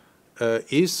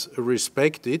 is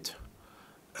respected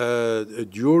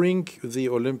during the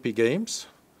Olympic Games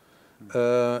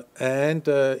and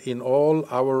in all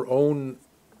our own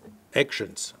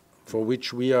actions for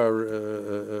which we are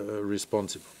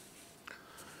responsible.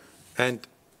 And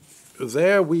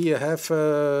there we have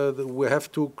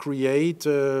to create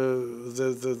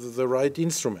the right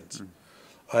instruments.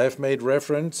 I have made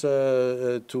reference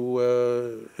to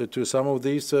some of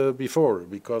these before,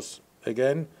 because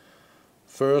again,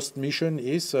 first mission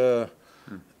is to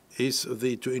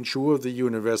ensure the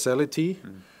universality,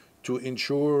 to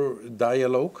ensure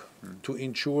dialogue, to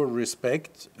ensure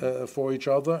respect for each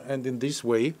other, and in this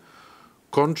way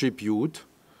contribute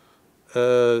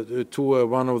to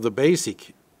one of the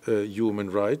basic human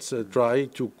rights, try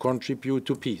to contribute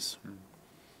to peace.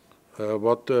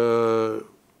 What the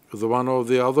one or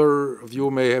the other of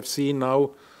you may have seen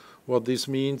now, what this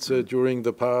means during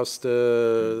the past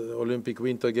Olympic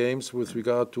Winter Games with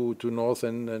regard to North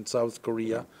and South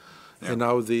Korea, and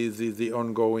now the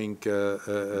ongoing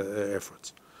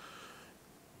efforts.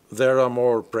 There are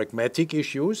more pragmatic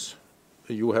issues.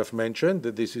 You have mentioned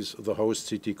that this is the host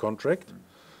city contract,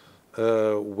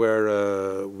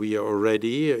 where we are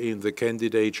already in the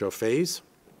candidature phase,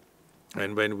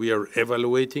 and when we are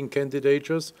evaluating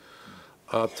candidatures,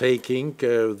 are taking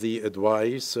the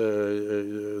advice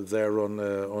there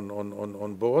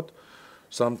on board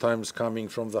sometimes coming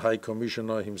from the High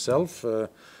Commissioner himself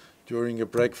during a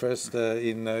breakfast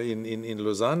in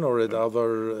Lausanne or at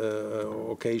other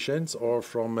occasions, or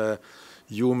from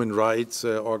human rights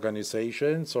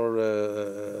organizations or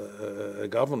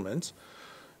governments.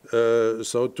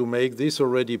 So to make this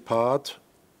already part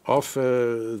of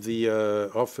the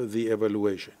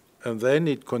evaluation. And then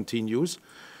it continues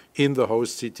in the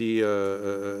host city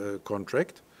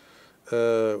contract,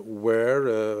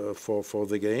 where for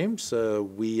the games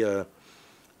we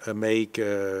make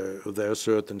there are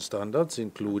certain standards,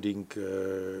 including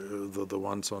the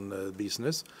ones on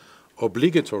business,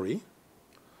 obligatory.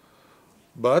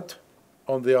 But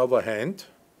on the other hand,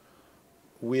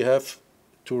 we have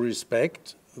to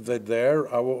respect that there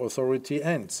our authority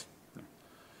ends.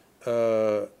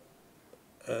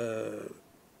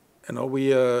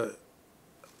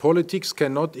 Politics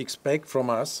cannot expect from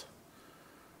us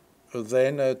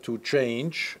then to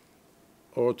change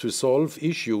or to solve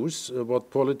issues what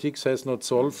politics has not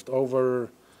solved over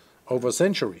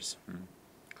centuries.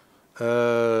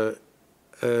 To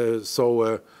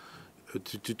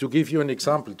give you an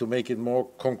example, to make it more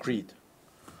concrete,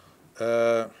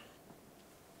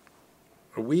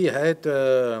 we had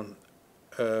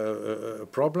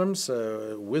problems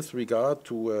with regard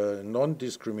to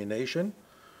non-discrimination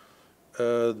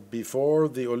before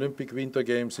the Olympic Winter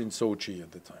Games in Sochi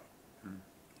at the time,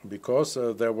 because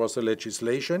there was a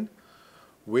legislation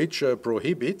which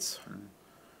prohibits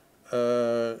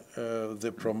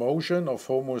the promotion of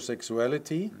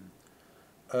homosexuality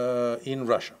in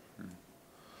Russia.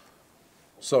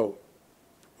 So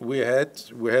we had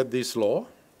this law,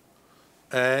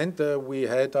 and we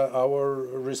had our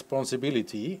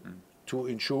responsibility to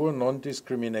ensure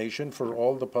non-discrimination for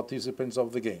all the participants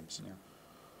of the games. Yeah.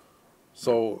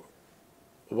 So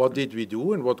what did we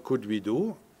do and what could we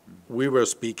do? We were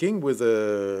speaking with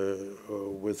the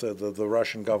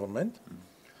Russian government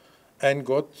and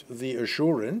got the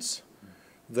assurance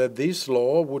that this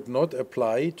law would not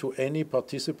apply to any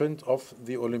participant of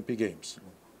the Olympic Games.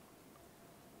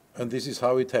 And this is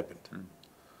how it happened.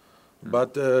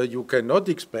 But you cannot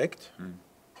expect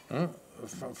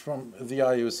from the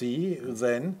IOC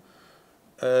then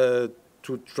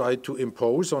to try to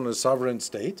impose on a sovereign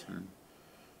state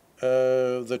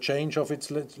the change of its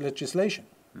legislation.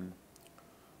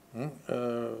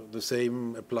 The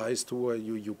same applies to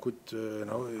you could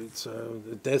it's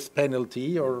a death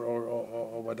penalty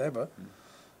or whatever.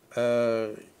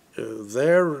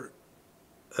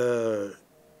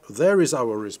 There is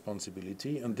our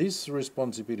responsibility, and this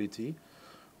responsibility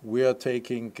we are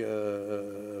taking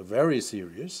very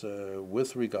serious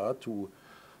with regard to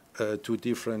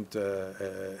different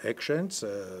actions.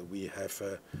 We have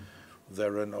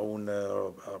there an own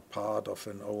part of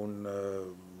an own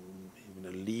even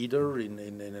a leader in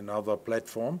another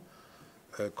platform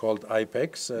called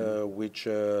IPEX, which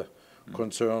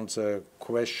concerns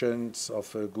questions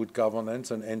of good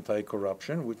governance and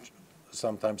anti-corruption, which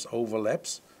sometimes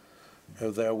overlaps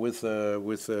there with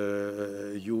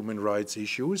human rights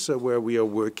issues, where we are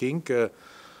working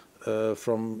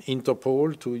from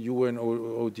Interpol to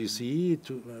UNODC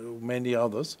to many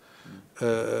others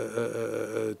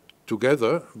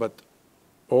together, but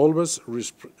always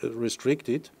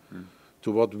restricted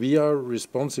to what we are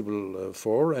responsible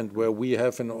for and where we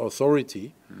have an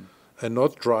authority, and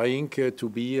not trying to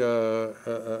be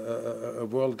a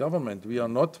world government. We are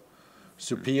not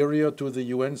superior to the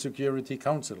UN Security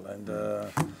Council, and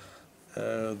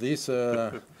this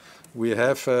we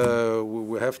have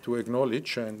to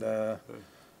acknowledge.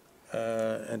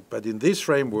 But in this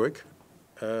framework,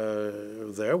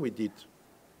 there we did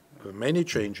many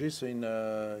changes in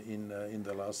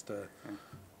the last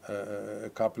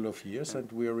couple of years,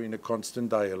 and we are in a constant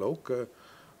dialogue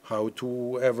how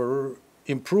to ever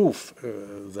improve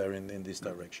there in this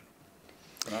direction.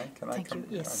 Can I Thank you.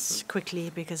 Yes,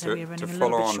 quickly, because we're running a little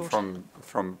little bit short. To short. follow on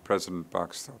from President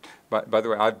Bach's thought. By the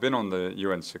way, I've been on the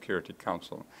UN Security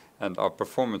Council, and our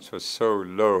performance was so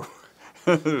low,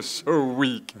 so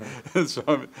weak.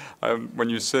 So when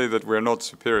you say that we're not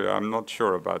superior, I'm not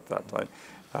sure about that.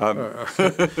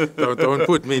 Don't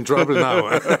put me in trouble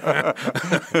now.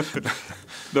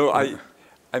 No,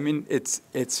 I mean,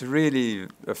 it's really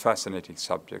a fascinating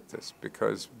subject, this,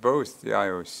 because both the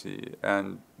IOC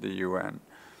and the UN,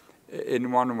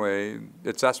 in one way,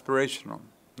 it's aspirational.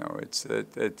 No,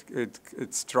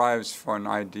 it strives for an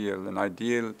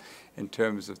ideal in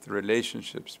terms of the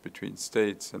relationships between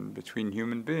states and between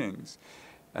human beings.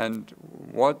 And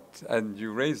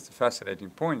you raised the fascinating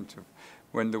point of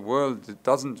when the world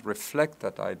doesn't reflect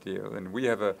that ideal, and we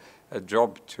have a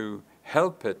job to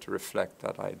help it reflect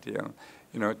that ideal,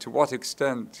 to what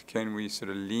extent can we sort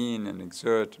of lean and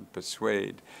exert and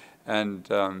persuade? And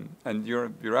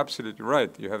you're absolutely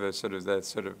right. You have you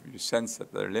sense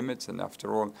that there are limits, and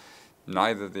after all,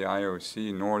 neither the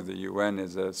IOC nor the UN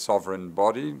is a sovereign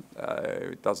body.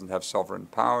 It doesn't have sovereign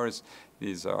powers.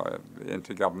 These are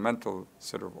intergovernmental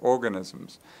sort of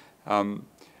organisms. And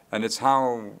it's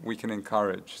how we can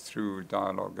encourage through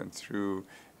dialogue and through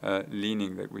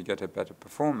leaning that we get a better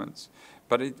performance.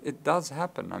 But it does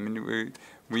happen. I mean,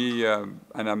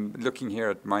 and I'm looking here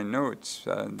at my notes,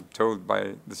 told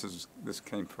by, this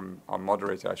came from our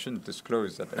moderator. I shouldn't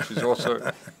disclose that. She's also,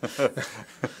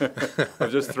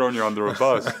 I've just thrown you under a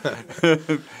bus.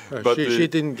 But she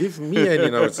didn't give me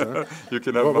any notes. Huh? You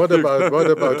can have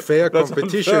what about fair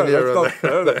competition here? That's not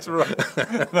fair. That's right.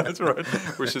 That's right.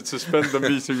 We should suspend the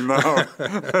meeting now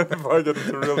if I get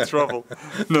into real trouble.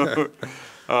 No.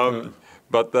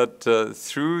 But that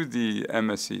through the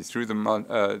MSC, through the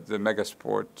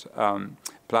Megasport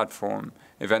platform,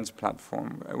 events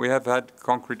platform, we have had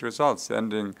concrete results,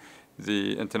 ending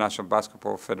the International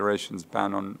Basketball Federation's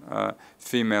ban on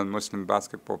female Muslim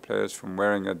basketball players from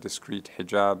wearing a discreet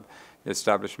hijab, the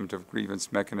establishment of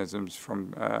grievance mechanisms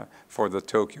for the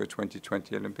Tokyo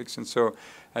 2020 Olympics, and so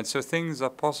things are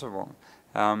possible,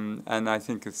 and I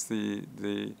think it's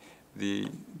the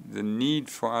need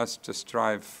for us to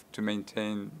strive to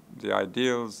maintain the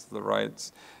ideals, the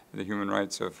rights, the human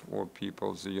rights of all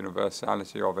peoples, the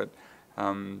universality of it,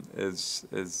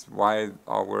 is why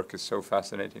our work is so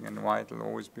fascinating and why it'll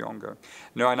always be ongoing.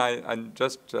 No, and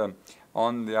just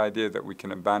on the idea that we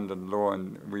can abandon law,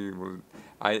 and we will,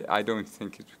 I don't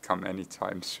think it will come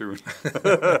anytime soon.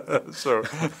 So,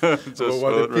 just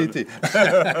what a pity.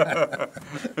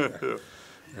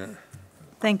 Yeah.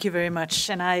 Thank you very much,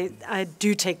 and I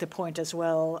do take the point as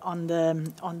well on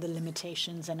the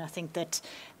limitations, and I think that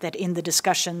in the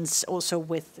discussions also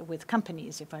with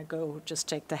companies, if I just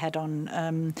take the head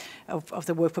on of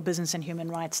the work for business and human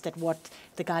rights, that what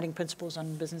the guiding principles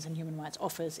on business and human rights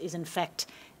offers is in fact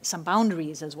some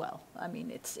boundaries as well. I mean,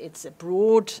 it's a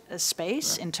broad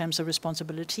space in terms of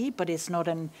responsibility, but it's not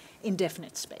an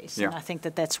indefinite space. Yeah. And I think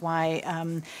that's why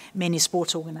many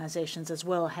sports organizations as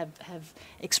well have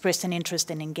expressed an interest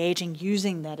in engaging,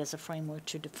 using that as a framework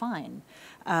to define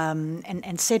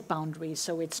and set boundaries,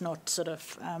 so it's not sort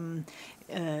of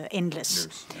endless.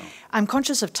 Yes, yeah. I'm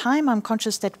conscious of time. I'm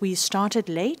conscious that we started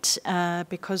late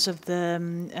because of the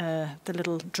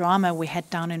little drama we had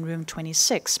down in room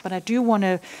 26. But I do want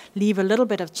to leave a little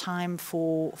bit of time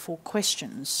for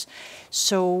questions.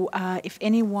 So if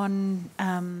anyone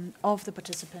of the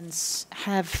participants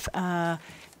have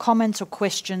comments or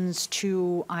questions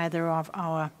to either of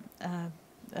our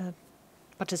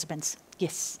participants.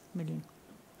 Yes, Milun.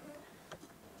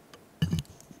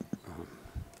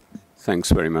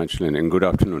 Thanks very much, Lynn, and good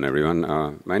afternoon,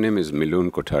 everyone. My name is Milun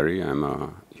Kothari. I'm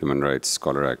a human rights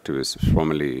scholar activist,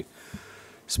 formerly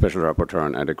Special Rapporteur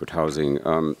on Adequate Housing.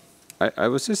 I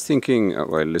was just thinking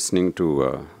while listening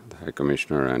to the High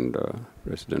Commissioner and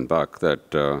President Bach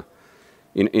that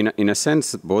in a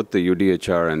sense, both the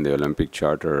UDHR and the Olympic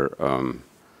Charter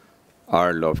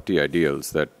are lofty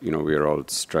ideals that we are all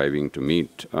striving to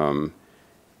meet.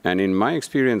 And in my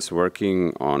experience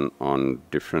working on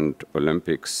different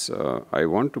Olympics, I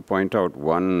want to point out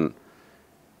one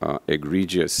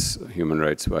egregious human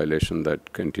rights violation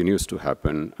that continues to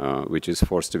happen, which is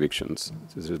forced evictions.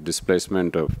 This is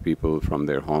displacement of people from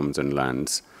their homes and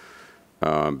lands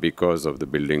because of the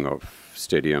building of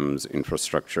stadiums,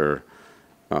 infrastructure.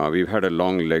 We've had a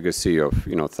long legacy of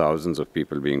thousands of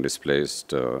people being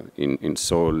displaced in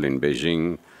Seoul, in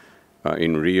Beijing,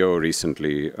 in Rio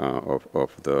recently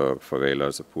of the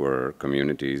favelas of poor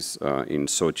communities, in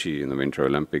Sochi in the Winter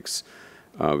Olympics.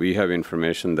 We have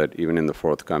information that even in the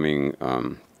forthcoming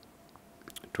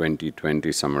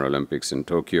 2020 Summer Olympics in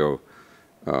Tokyo,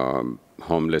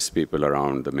 homeless people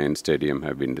around the main stadium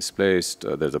have been displaced.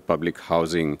 There's a public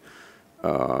housing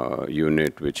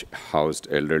unit which housed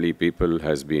elderly people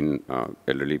have been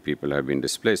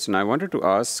displaced. And I wanted to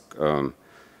ask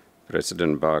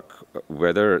President Bach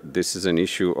whether this is an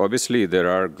issue. Obviously, there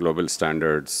are global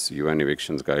standards, UN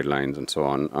evictions guidelines, and so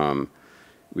on,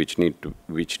 which need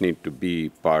to be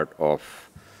part of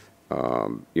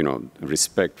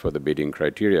respect for the bidding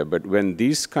criteria. But when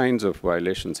these kinds of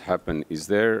violations happen,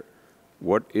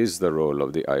 what is the role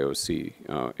of the IOC?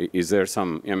 Is there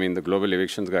some? I mean, the global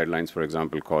evictions guidelines, for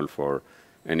example, call for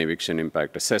an eviction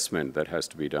impact assessment that has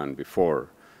to be done before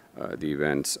the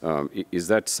events. Is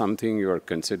that something you are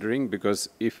considering? Because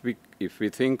if we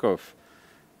think of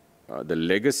the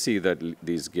legacy that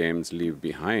these games leave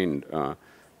behind,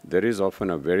 there is often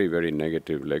a very, very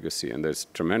negative legacy, and there's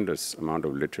tremendous amount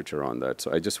of literature on that.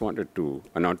 So I just wanted to,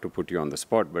 not to put you on the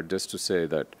spot, but just to say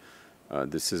that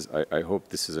this is, I hope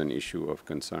this is an issue of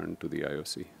concern to the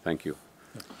IOC. Thank you.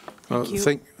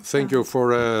 Thank you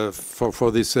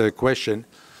for this question.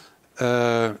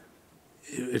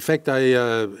 In fact, I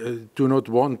do not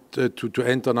want to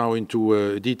enter now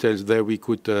into details there. We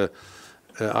could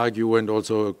argue and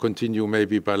also continue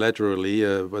maybe bilaterally,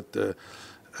 but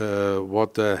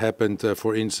what happened,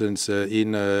 for instance,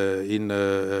 in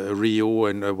Rio,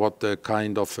 and what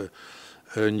kind of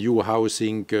new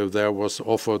housing there was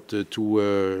offered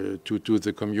to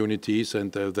the communities,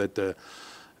 and that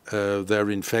there,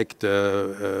 in fact,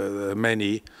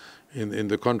 many in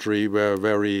the country were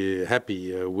very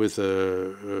happy with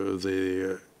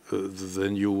the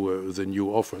new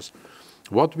offers.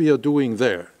 What we are doing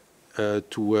there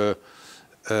to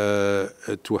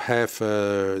have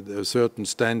certain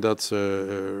standards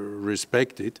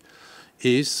respected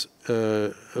is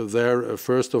there,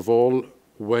 first of all,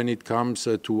 when it comes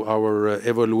to our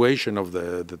evaluation of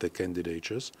the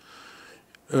candidatures.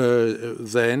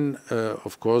 Then,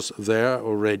 of course, there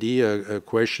already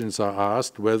questions are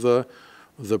asked whether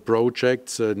the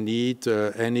projects need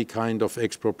any kind of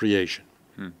expropriation.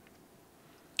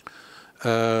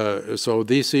 So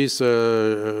this is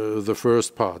the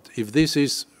first part. If this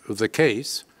is the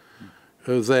case,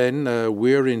 then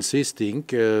we're insisting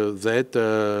that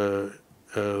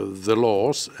the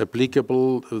laws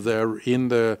applicable there in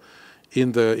the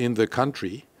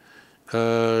country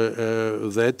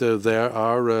that there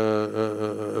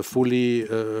are fully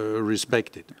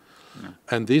respected,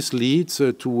 and this leads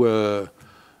to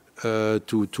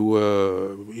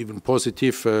even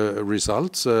positive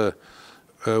results.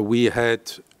 We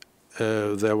had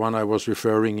the one I was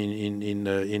referring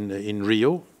in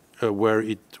Rio, where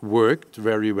it worked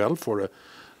very well for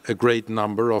a great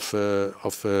number of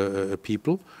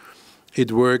people.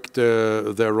 It worked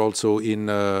there also in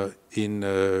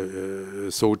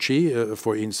Sochi,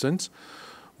 for instance,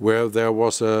 where there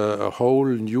was a whole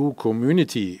new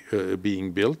community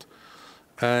being built,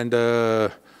 and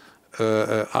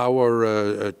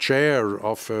our chair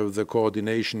of the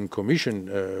coordination commission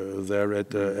there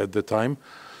at the time,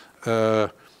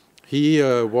 he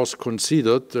was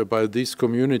considered by this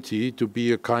community to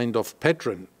be a kind of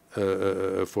patron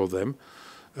for them.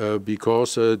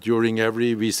 Because during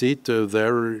every visit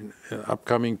there,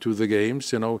 upcoming to the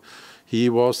games, he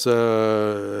was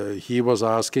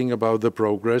asking about the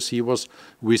progress. He was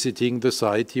visiting the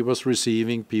site. He was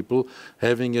receiving people,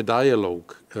 having a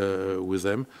dialogue with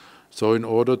them. So, in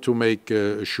order to make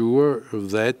sure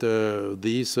that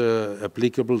these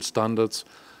applicable standards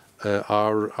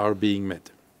are being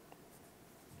met.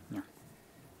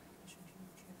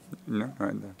 No,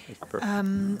 that's perfect.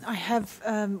 I have,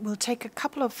 we'll take a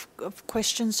couple of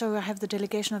questions. So I have the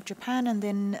delegation of Japan and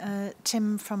then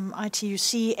Tim from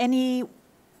ITUC.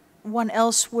 Anyone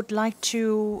else would like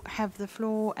to have the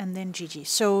floor, and then Gigi.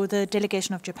 So the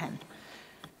delegation of Japan.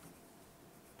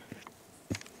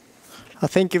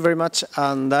 Thank you very much,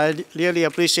 and I really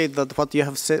appreciate that what you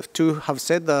have said.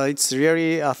 It's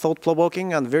really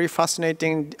thought-provoking and very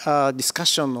fascinating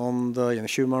discussion on the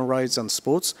human rights and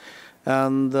sports.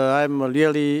 And I'm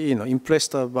really,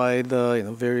 impressed by the,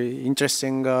 very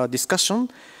interesting discussion.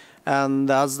 And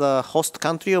as the host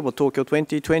country of Tokyo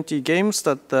 2020 Games,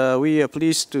 that we are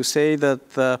pleased to say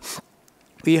that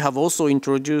we have also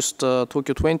introduced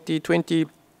Tokyo 2020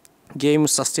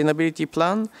 Games Sustainability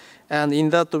Plan, and in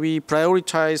that we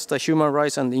prioritize the human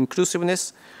rights and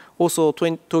inclusiveness. Also,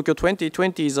 Tokyo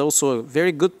 2020 is also a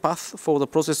very good path for the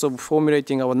process of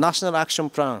formulating our national action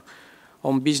plan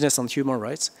on business and human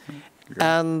rights.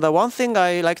 And the one thing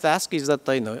I like to ask is that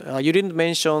you didn't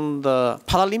mention the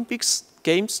Paralympics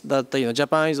games. That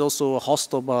Japan is also a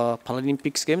host of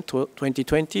Paralympics game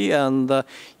 2020. And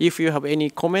if you have any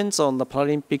comments on the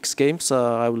Paralympics games,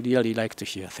 I would really like to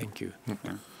hear. Thank you.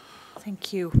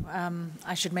 Thank you.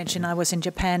 I should mention I was in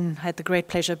Japan, had the great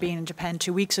pleasure of being in Japan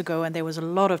 2 weeks ago, and there was a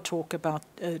lot of talk about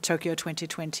Tokyo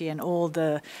 2020 and all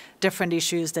the different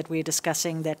issues that we're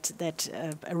discussing that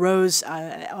arose,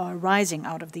 are arising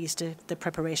out of these, the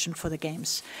preparation for the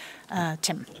Games.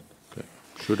 Tim. Okay.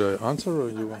 Should I answer, or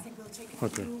you want? I think we'll take a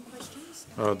few questions.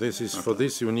 This is, for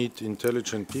this you need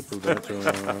intelligent people that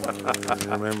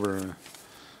remember.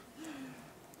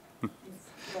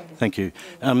 Thank you.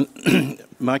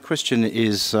 My question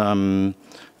is, I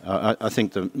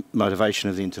think the motivation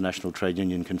of the International Trade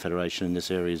Union Confederation in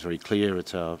this area is very clear.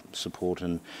 It's our support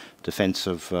and defence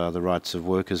of the rights of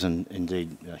workers and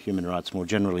indeed human rights more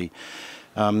generally.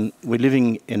 We're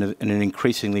living in an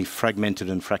increasingly fragmented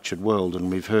and fractured world,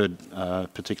 and we've heard,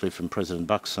 particularly from President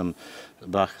Bach,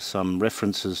 some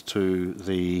references to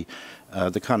the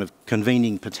kind of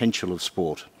convening potential of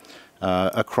sport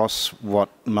across what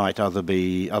might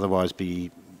otherwise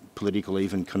be political,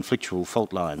 even conflictual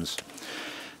fault lines.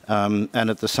 And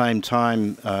at the same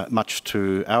time, much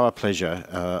to our pleasure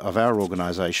of our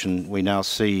organisation, we now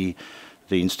see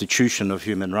the institution of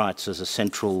human rights as a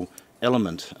central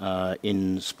element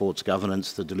in sports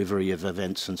governance, the delivery of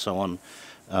events and so on,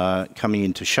 coming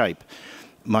into shape.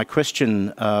 My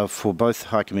question for both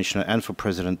High Commissioner and for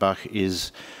President Bach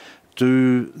is,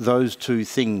 do those two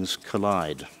things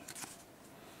collide?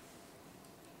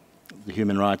 The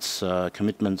human rights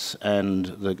commitments and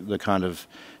the kind of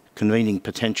convening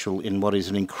potential in what is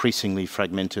an increasingly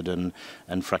fragmented and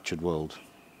fractured world.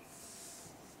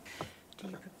 Do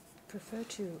you prefer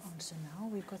to answer now?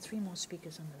 We've got 3 more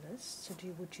speakers on the list. So do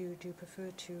you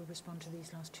prefer to respond to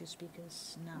these last 2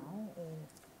 speakers now, or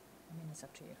I mean, it's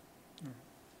up to you.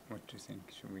 What do you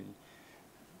think? Should we?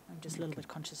 I'm just a little bit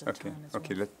conscious of time as well.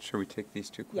 Okay. Shall we take these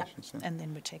 2 questions? Yeah, and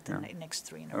then we take the next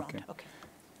 3 in a round. Okay.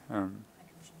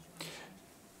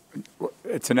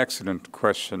 It's an excellent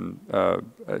question,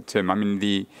 Tim. I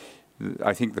mean,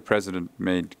 I think the President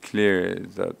made clear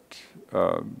that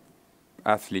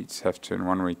athletes have to, in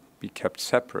one way, be kept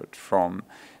separate from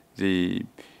the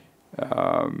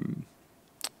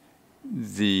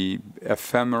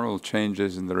ephemeral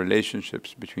changes in the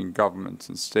relationships between governments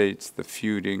and states, the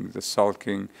feuding, the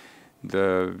sulking,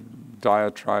 the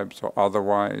diatribes or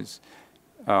otherwise,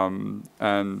 and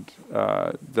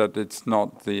that it's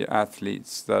not the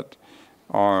athletes that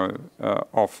are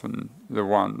often the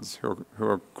ones who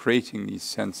are creating these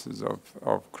senses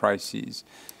of crises,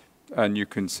 and you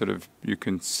can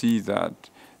see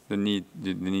that the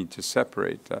need to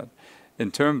separate that. In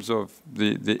terms of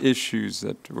the issues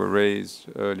that were raised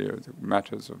earlier, the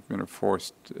matters of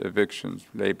forced evictions,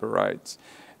 labor rights,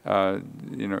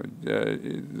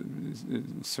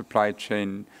 supply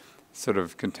chain sort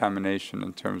of contamination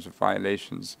in terms of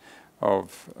violations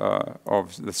of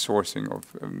the sourcing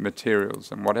of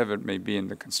materials and whatever it may be in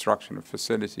the construction of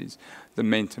facilities, the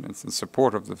maintenance and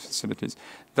support of the facilities,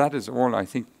 that is all I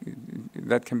think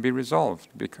that can be resolved,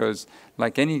 because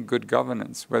like any good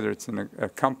governance, whether it's in a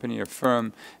company, a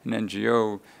firm, an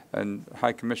NGO, and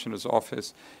High Commissioner's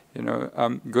office,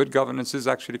 good governance is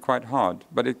actually quite hard,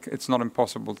 but it's not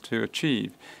impossible to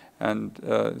achieve. And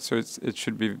so it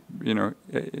should be,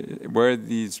 where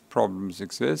these problems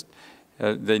exist,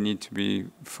 they need to be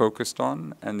focused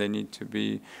on, and they need to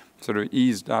be sort of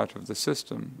eased out of the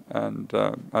system. And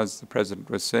as the President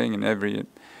was saying, in every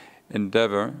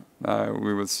endeavor,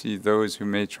 we will see those who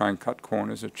may try and cut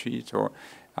corners or cheat or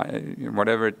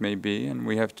whatever it may be, and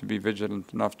we have to be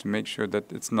vigilant enough to make sure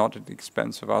that it's not at the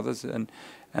expense of others, and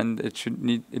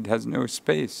it has no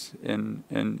space in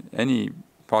any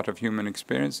part of human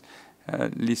experience,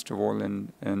 least of all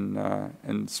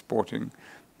in sporting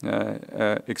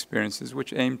experiences,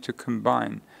 which aim to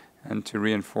combine and to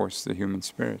reinforce the human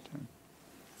spirit.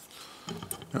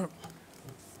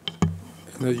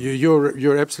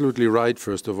 You're absolutely right.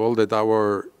 First of all, that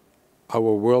our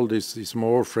world is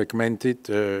more fragmented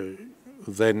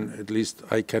than, at least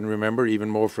I can remember, even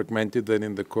more fragmented than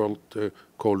in the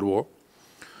Cold War.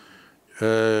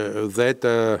 There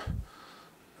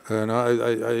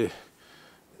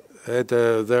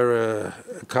are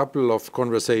a couple of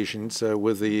conversations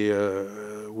with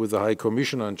the High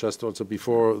Commissioner, and just also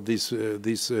before this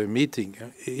meeting.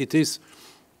 It is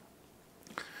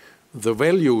the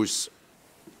values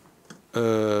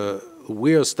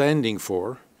we are standing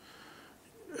for.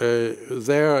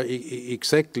 They are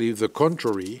exactly the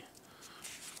contrary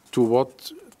to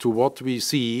what we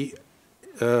see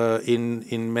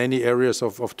in many areas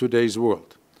of today's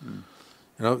world.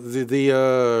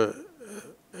 The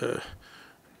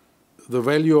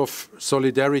value of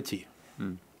solidarity,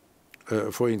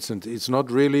 for instance, it's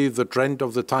not really the trend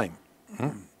of the time,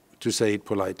 to say it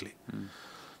politely.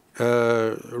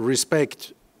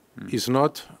 Respect is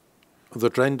not the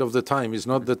trend of the time, is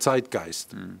not the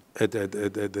zeitgeist at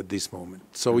this moment.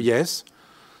 So yes,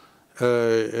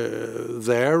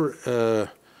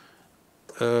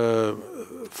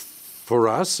 for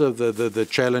us, the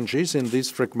challenges in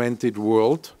this fragmented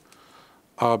world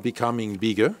are becoming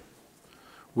bigger,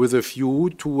 with a view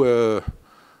to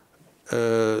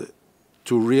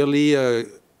really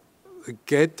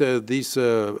get this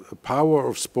power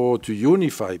of sport to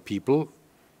unify people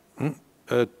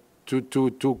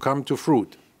to come to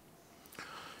fruit.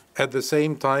 At the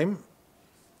same time,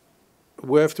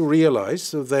 we have to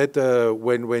realize that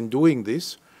when doing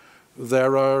this,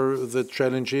 there are the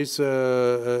challenges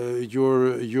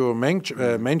you're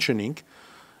mentioning.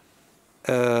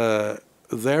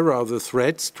 There are the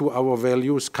threats to our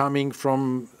values coming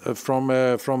from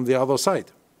the other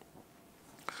side.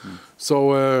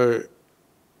 So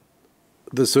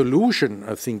the solution,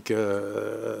 I think,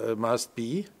 must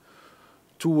be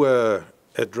to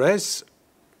address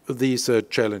these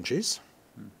challenges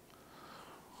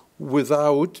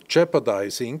without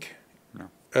jeopardizing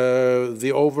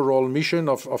the overall mission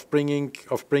of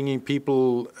bringing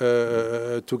people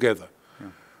together.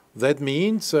 That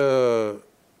means,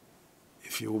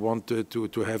 if you want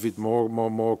to have it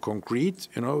more concrete,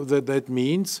 that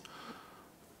means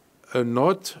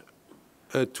not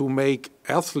to make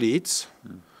athletes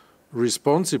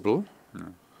responsible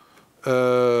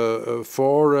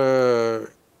for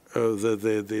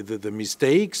the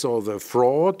mistakes or the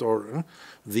fraud or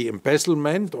the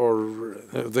embezzlement or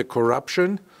the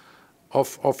corruption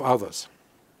of others.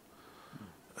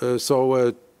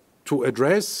 So to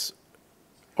address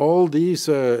all these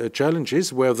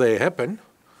challenges where they happen,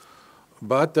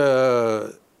 but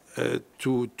to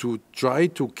try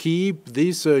to keep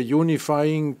this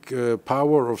unifying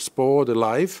power of sport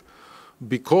alive,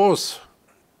 because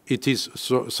it is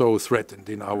so threatened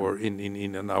in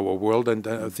our world, and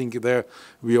I think there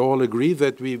we all agree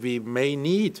that we may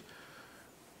need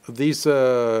this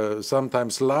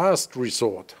sometimes last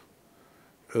resort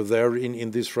there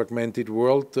in this fragmented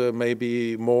world,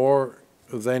 maybe more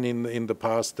than in the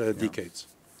past decades.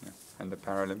 Yeah. And the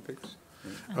Paralympics?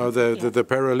 The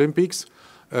Paralympics,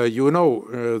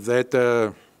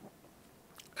 that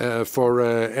for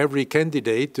every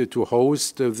candidate to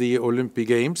host the Olympic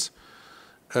Games,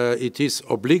 it is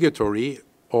obligatory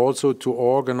also to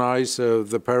organize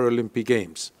the Paralympic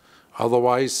Games.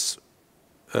 Otherwise,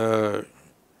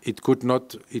 it could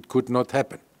not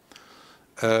happen.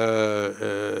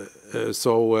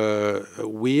 So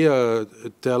we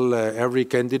tell every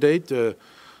candidate,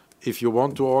 if you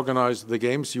want to organize the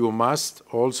games, you must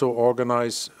also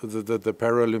organize the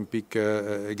Paralympic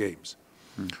Games.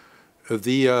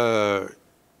 Then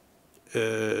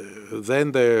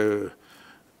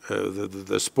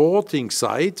the sporting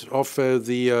side of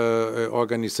the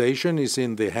organization is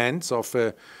in the hands of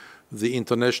the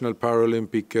International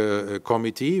Paralympic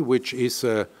Committee, which is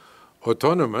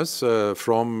autonomous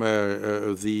from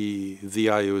the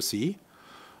IOC,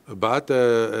 but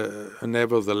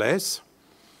nevertheless,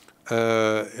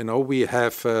 we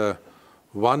have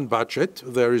one budget.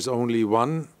 There is only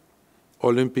one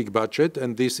Olympic budget,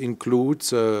 and this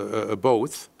includes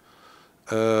both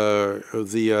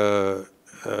the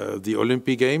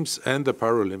Olympic Games and the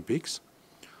Paralympics.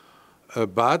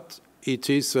 But it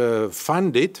is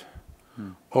funded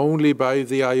only by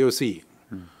the IOC.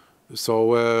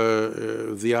 So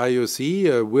the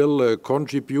IOC will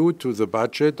contribute to the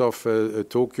budget of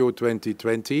Tokyo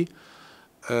 2020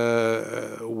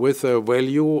 with a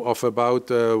value of about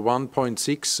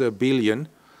 1.6 billion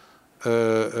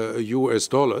US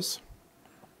dollars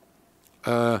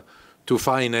to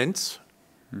finance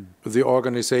the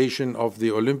organization of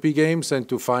the Olympic Games and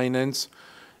to finance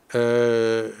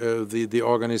the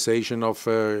organization of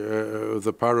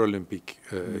the Paralympic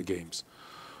Games.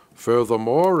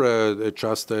 Furthermore,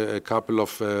 just a couple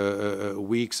of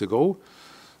weeks ago,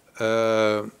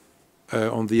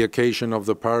 on the occasion of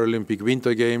the Paralympic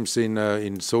Winter Games in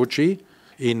Sochi,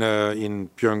 in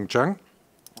Pyeongchang,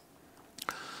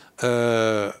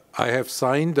 I have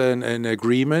signed an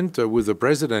agreement with the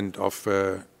president of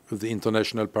the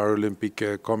International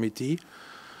Paralympic Committee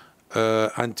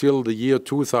until the year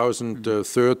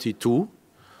 2032,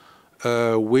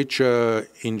 which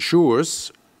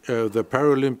ensures the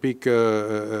Paralympic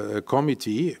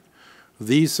Committee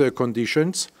these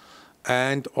conditions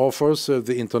and offers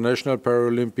the International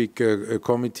Paralympic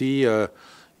Committee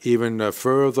even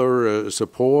further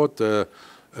support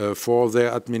for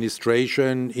their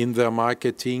administration in their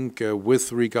marketing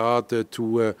with regard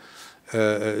to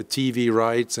TV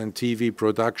rights and TV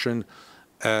production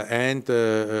and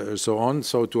so on.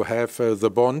 So to have the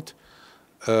bond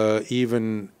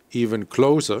even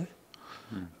closer.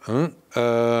 On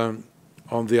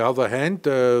the other hand,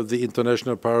 the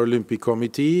International Paralympic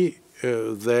Committee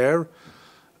there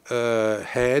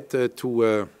had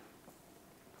to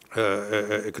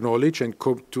acknowledge and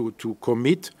to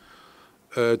commit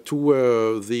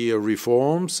to the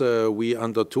reforms we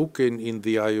undertook in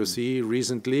the IOC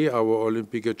recently, our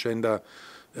Olympic Agenda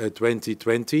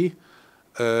 2020,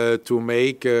 to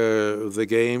make the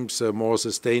Games more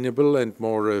sustainable and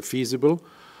more feasible.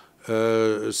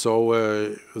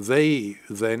 So they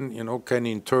then, can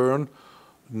in turn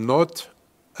not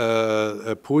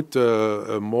put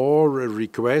more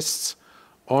requests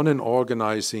on an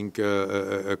organizing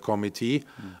committee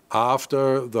after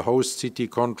the host city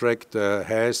contract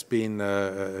has been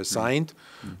signed.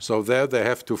 So there they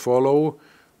have to follow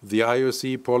the IOC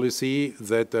policy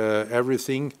that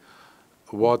everything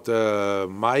what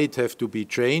might have to be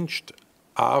changed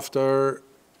after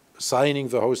signing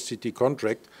the host city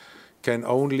contract can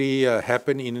only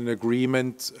happen in an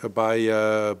agreement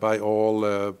by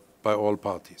all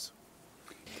parties.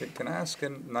 Can I ask a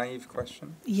naive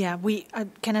question? Yeah,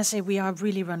 can I say we are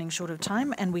really running short of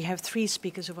time, and we have 3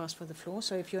 speakers who've asked for the floor.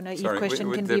 So if your naive question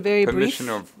with can be very brief.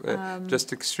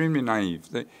 Just extremely naive.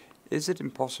 Is it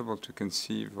impossible to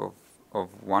conceive of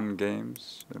one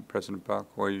games, President Bach,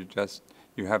 where you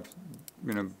have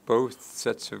both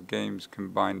sets of games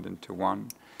combined into one?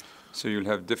 So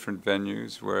you'll have different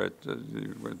venues where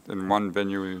in one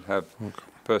venue you'll have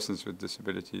persons with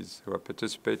disabilities who are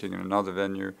participating, in another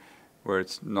venue where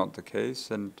it's not the case,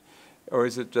 or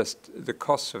is it just the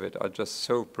costs of it are just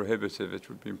so prohibitive it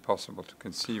would be impossible to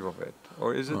conceive of it?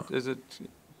 Or is it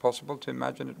possible to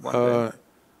imagine it one day?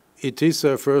 It is,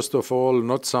 first of all,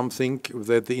 not something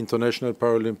that the International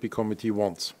Paralympic Committee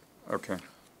wants. Okay.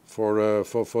 For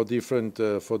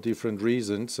different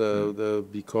reasons,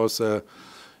 because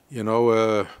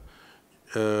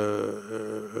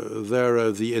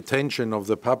the attention of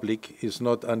the public is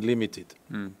not unlimited.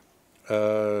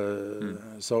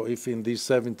 So if in these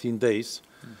 17 days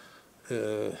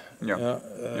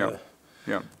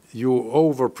you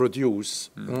overproduce,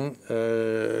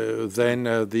 then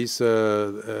this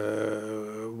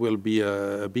will be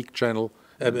a big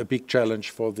challenge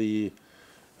for the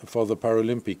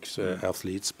Paralympics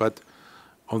athletes. But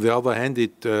on the other hand,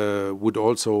 it would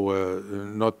also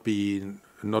not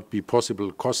be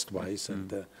possible cost-wise,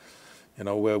 and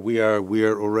where we are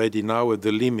already now at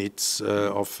the limits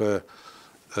of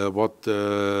what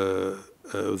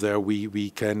there we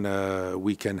can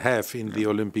have in the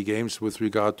Olympic Games with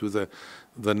regard to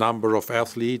the number of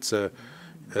athletes.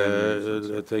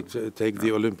 Take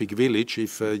the Olympic Village.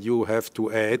 If you have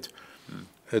to add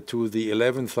to the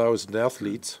 11,000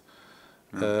 athletes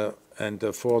and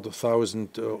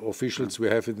 4,000 officials we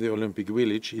have in the Olympic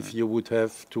Village, if you would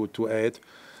have to add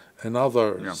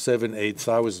another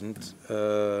 7,000-8,000,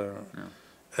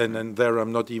 and there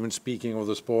I'm not even speaking of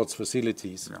the sports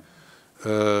facilities.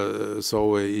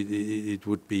 So it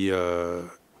would be a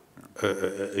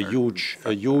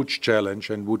huge challenge,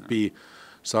 and would be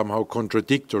somehow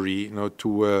contradictory,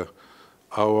 to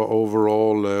our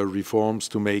overall reforms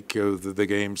to make the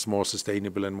games more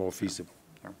sustainable and more feasible.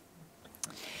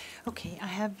 Okay, I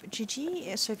have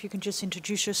Gigi, so if you can just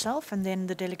introduce yourself, and then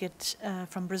the delegate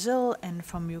from Brazil and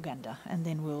from Uganda, and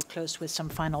then we'll close with some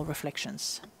final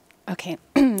reflections. Okay,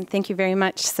 thank you very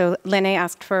much. So Lene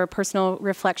asked for personal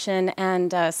reflection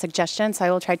and suggestions, so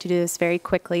I will try to do this very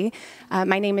quickly.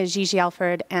 My name is Gigi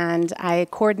Alford, and I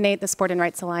coordinate the Sport and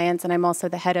Rights Alliance, and I'm also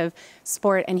the head of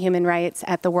Sport and Human Rights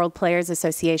at the World Players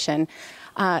Association.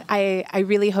 I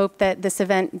really hope that this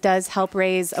event does help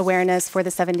raise awareness for the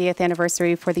 70th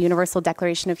anniversary for the Universal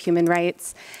Declaration of Human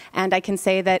Rights. And I can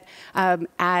say that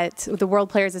at the World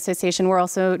Players Association, we're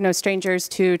also no strangers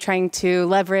to trying to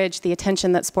leverage the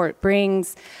attention that sport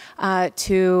brings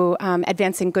to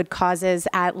advancing good causes.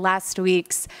 At last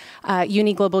week's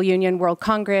Uni Global Union World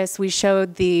Congress, we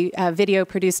showed the video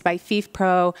produced by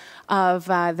FIFPro of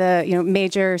the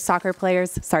major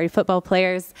football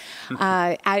players,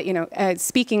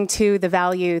 speaking to the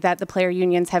value that the player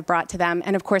unions have brought to them.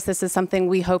 And of course, this is something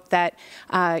we hope that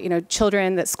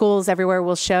children, that schools everywhere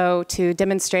will show to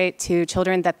demonstrate to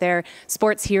children that their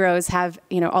sports heroes have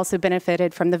also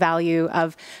benefited from the value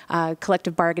of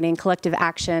collective bargaining, collective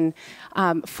action.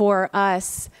 For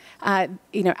us, I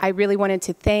really wanted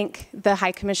to thank the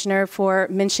High Commissioner for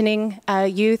mentioning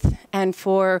youth and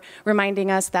for reminding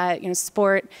us that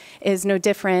sport is no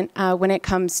different when it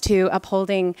comes to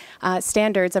upholding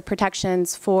standards of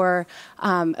protections for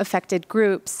affected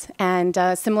groups. And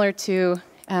similar to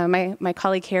my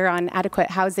colleague here on adequate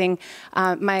housing,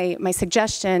 my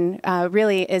suggestion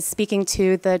really is speaking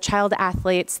to the child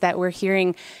athletes that we're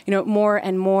hearing, more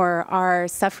and more are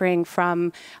suffering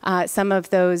from some of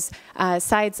those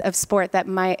sides of sport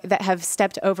that have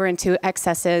stepped over into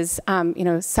excesses.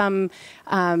 Some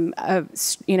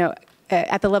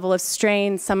at the level of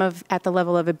strain, some at the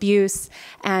level of abuse,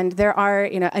 and there are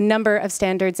a number of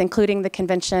standards, including the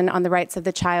Convention on the Rights of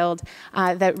the Child,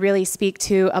 that really speak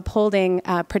to upholding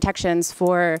protections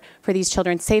for these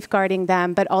children, safeguarding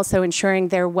them, but also ensuring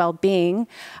their well-being.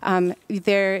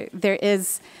 There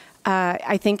is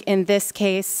I think in this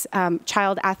case,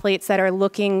 child athletes that are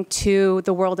looking to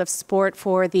the world of sport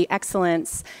for the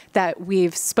excellence that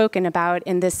we've spoken about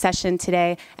in this session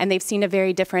today, and they've seen a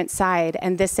very different side.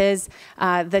 And this is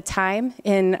the time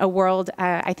in a world,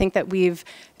 I think, that we've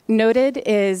noted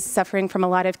is suffering from a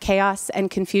lot of chaos and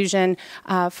confusion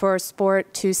for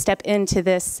sport to step into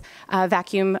this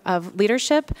vacuum of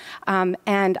leadership.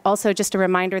 And also just a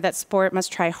reminder that sport must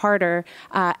try harder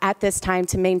at this time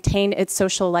to maintain its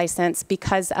social license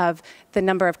because of the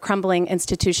number of crumbling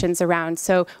institutions around.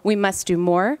 So we must do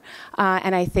more.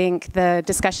 And I think the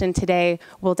discussion today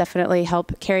will definitely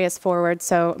help carry us forward.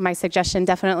 So my suggestion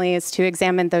definitely is to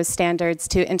examine those standards,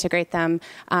 to integrate them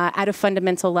at a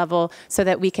fundamental level so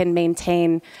that we can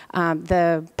maintain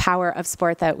the power of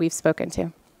sport that we've spoken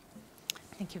to.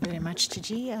 Thank you very much,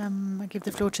 Gigi. I give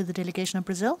the floor to the delegation of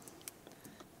Brazil.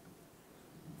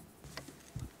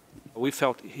 We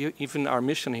felt, even our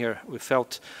mission here, we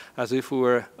felt as if we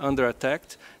were under attack.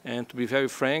 And to be very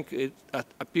frank, it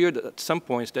appeared at some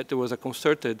points that there was a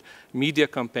concerted media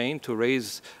campaign to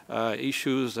raise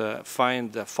issues,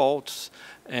 find faults,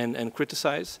 and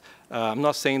criticize. I'm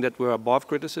not saying that we're above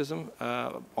criticism,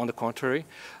 on the contrary,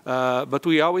 but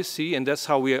we always see, and that's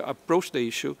how we approach the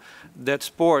issue, that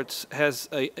sports is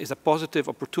a positive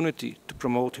opportunity to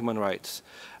promote human rights.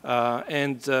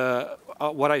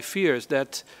 What I fear is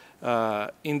that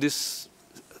in this,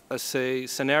 say,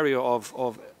 scenario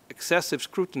of excessive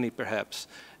scrutiny, perhaps,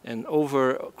 and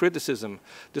over criticism,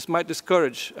 this might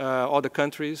discourage other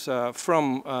countries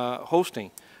from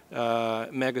hosting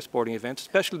mega sporting events,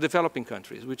 especially developing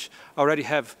countries, which already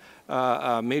have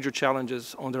major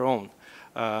challenges on their own.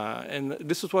 And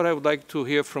this is what I would like to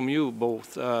hear from you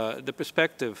both, the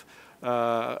perspective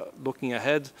looking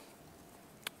ahead.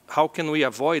 How can we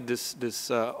avoid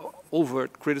this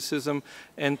overt criticism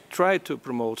and try to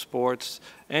promote sports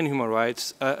and human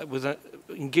rights with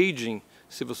engaging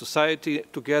civil society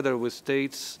together with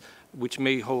states which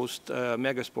may host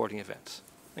mega sporting events?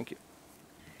 Thank you.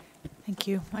 Thank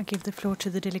you. I give the floor to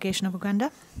the delegation of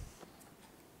Uganda.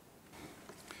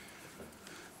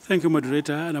 Thank you,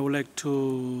 moderator, and I would like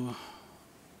to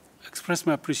express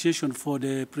my appreciation for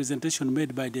the presentation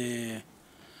made by the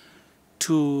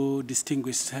two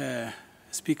distinguished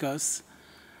speakers,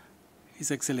 His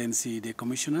Excellency the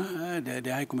Commissioner,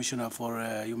 the High Commissioner for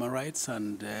Human Rights,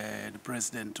 and the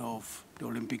President of the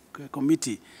Olympic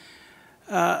Committee.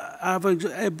 I have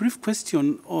a brief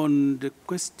question on the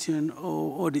question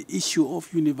or the issue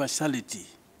of universality.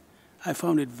 I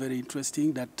found it very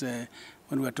interesting that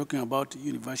when we are talking about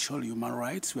universal human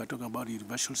rights, we are talking about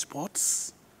universal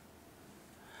sports.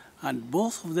 And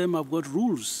both of them have got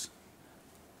rules.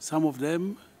 Some of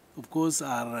them, of course,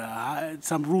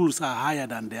 some rules are higher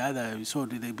than the other, so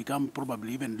they become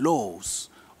probably even laws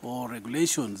or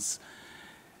regulations.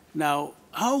 Now,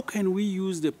 how can we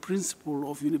use the principle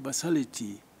of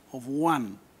universality of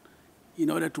one in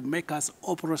order to make us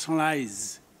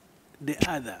operationalize the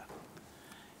other?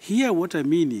 Here, what I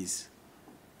mean is,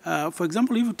 for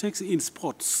example, if you take in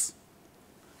sports,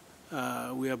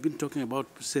 we have been talking about,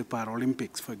 say,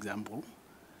 Paralympics, for example,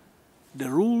 the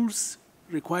rules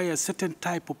require a certain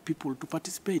type of people to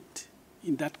participate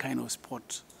in that kind of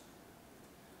sport.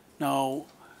 Now,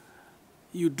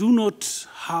 you do not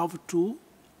have to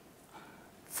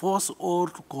force or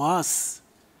to coerce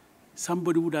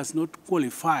somebody who does not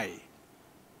qualify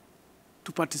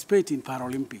to participate in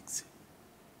Paralympics.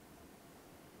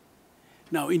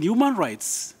 Now, in human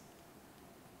rights,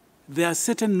 there are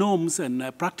certain norms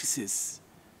and practices.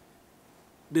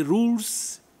 The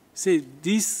rules say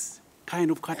this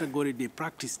kind of category, they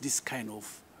practice this kind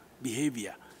of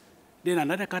behavior. Then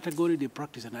another category, they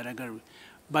practice another category.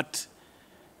 But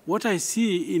what I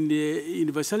see in the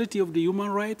universality of the human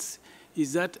rights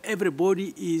is that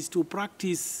everybody is to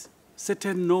practice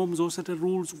certain norms or certain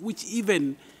rules, which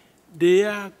even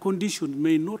their condition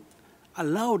may not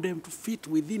allow them to fit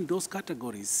within those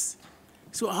categories.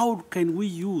 So how can we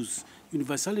use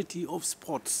universality of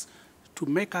sports to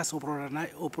make us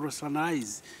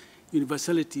operationalize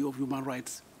universality of human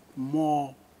rights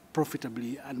more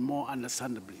profitably and more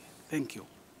understandably? Thank you.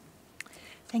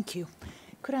 Thank you.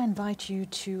 Could I invite you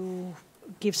to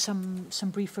give some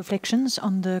brief reflections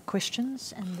on the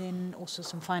questions and then also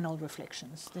some final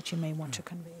reflections that you may want to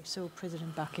convey? So,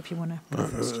 President Bach, if you want to go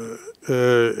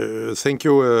first. Thank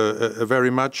you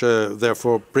very much.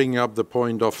 Therefore, bringing up the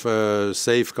point of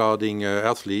safeguarding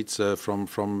athletes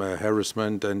from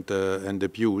harassment and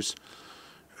abuse.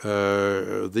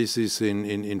 This is,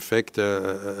 in fact,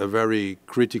 a very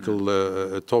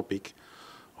critical topic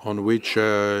on which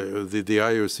the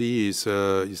IOC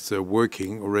is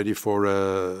working already for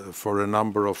a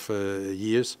number of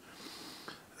years.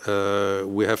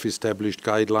 we have established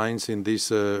guidelines in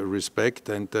this respect,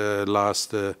 and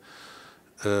last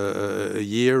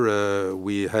year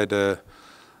we had a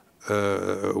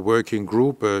working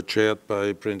group chaired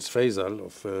by Prince Faisal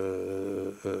of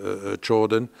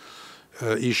Jordan,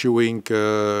 issuing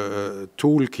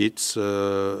toolkits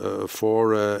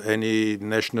for any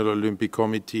National Olympic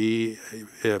Committee,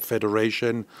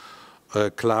 federation,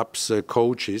 clubs,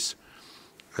 coaches,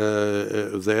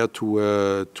 there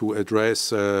to address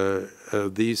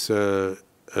this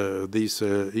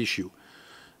issue.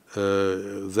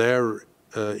 There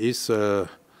is,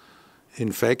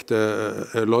 in fact,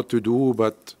 a lot to do,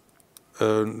 but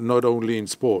not only in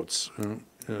sports.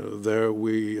 There,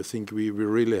 I think we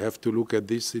really have to look at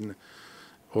this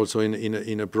also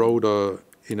in a broader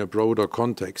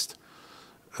context,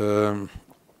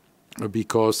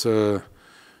 because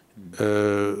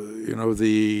you know,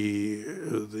 these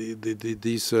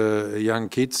young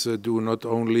kids do not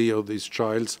only, or these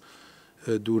childs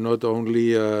do not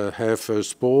only have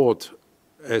sport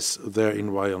as their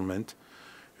environment.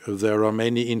 There are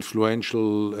many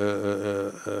influential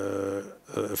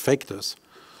factors,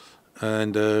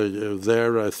 and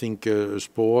there I think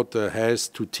sport has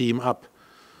to team up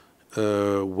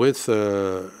with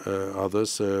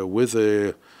others,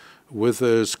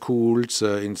 with schools,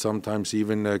 in sometimes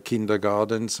even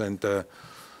kindergartens, and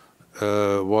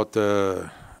what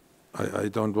I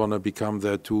don't want to become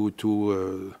there too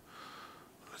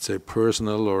let's say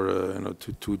personal or you know,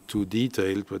 too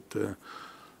detailed, but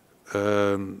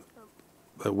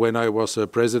when I was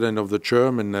president of the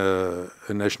German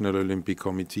National Olympic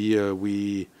Committee,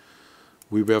 we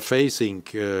were facing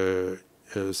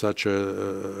such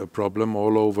a problem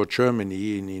all over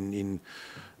Germany, in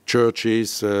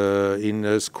churches,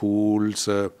 in schools,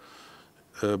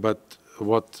 but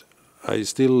what I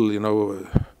still, you know,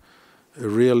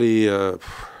 really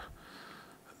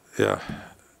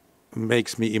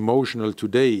makes me emotional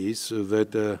today is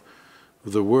that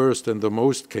the worst and the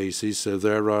most cases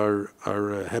there are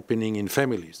happening in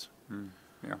families.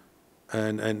 Yeah.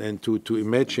 And to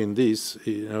imagine this,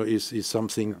 you know, is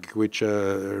something which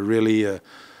really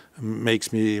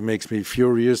makes me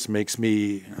furious, makes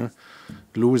me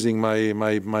losing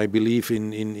my belief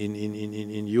in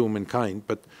humankind.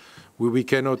 But we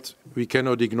cannot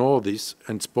ignore this,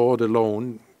 and sport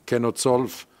alone cannot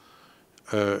solve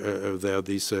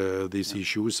this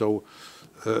issue. So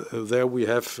there we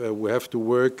have to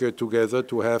work together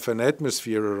to have an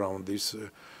atmosphere around this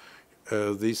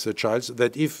child,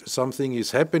 that if something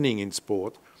is happening in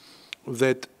sport,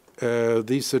 that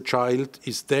this child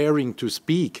is daring to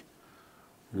speak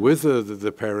with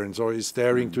the parents, or is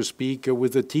daring to speak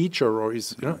with the teacher, or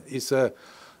is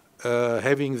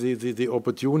having the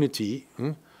opportunity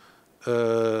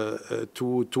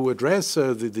to address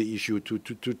the issue,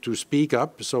 to speak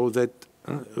up, so that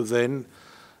then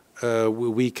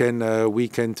we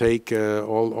can take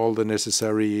all the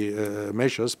necessary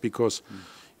measures, because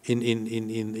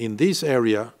in this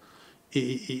area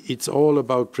it's all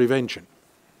about prevention.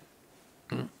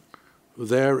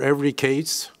 There, every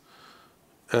case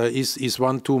is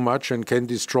one too much and can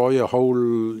destroy a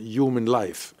whole human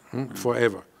life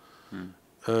forever.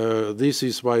 This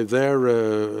is why there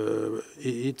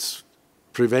it's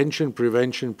prevention,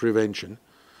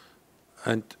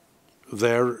 and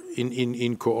there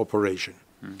in cooperation.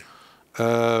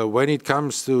 When it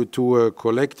comes to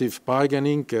collective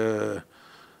bargaining,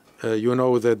 you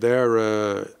know that there,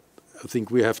 I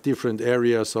think we have different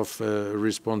areas of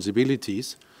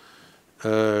responsibilities.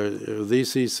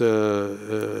 This is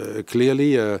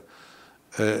clearly a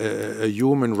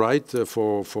human right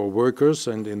for workers,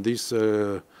 and in this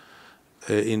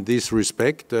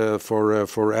respect,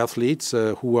 for athletes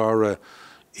who are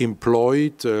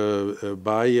employed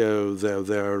by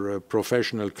their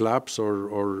professional clubs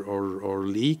or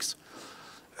leagues.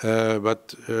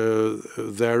 But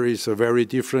there is a very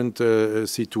different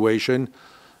situation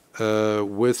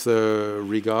with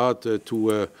regard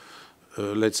to,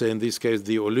 let's say in this case,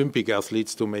 the Olympic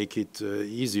athletes, to make it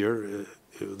easier.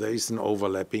 There is an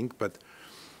overlapping, but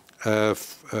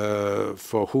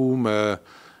for whom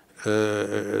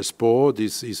sport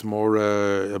is more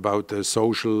about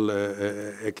social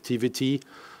activity,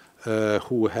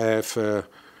 who have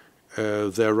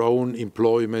their own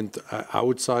employment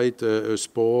outside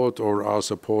sport, or are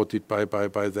supported by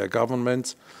their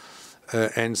governments,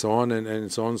 and so on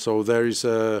and so on. So there is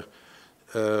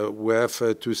we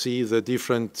have to see the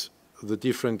different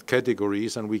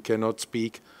categories, and we cannot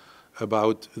speak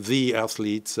about the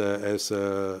athletes as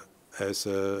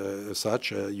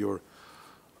such. You're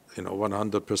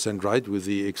 100% right with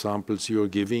the examples you're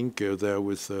giving there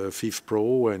with FIF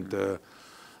Pro and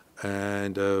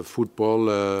and football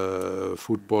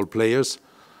players.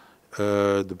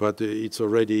 But it's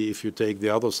already, if you take the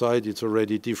other side, it's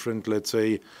already different, let's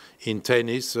say, in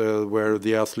tennis, where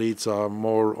the athletes are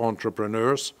more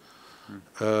entrepreneurs,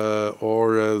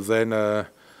 or then,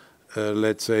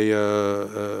 let's say,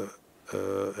 a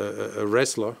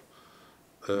wrestler,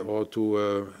 or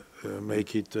to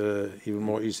make it even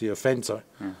more easy, a fencer,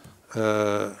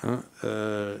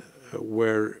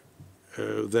 where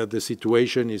the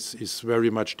situation is very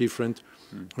much different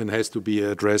and has to be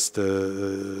addressed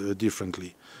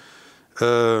differently.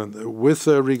 With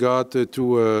regard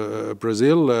to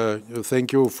Brazil,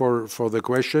 thank you for the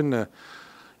question.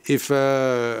 If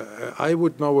I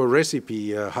would know a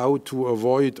recipe how to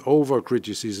avoid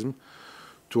over-criticism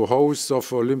to hosts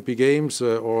of Olympic Games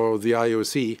or the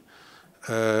IOC,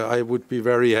 I would be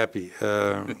very happy.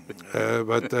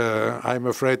 But I'm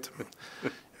afraid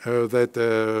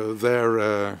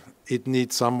that it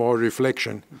needs some more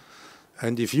reflection.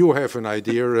 And if you have an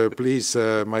idea, please,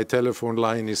 my telephone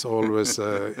line is always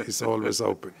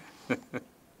open.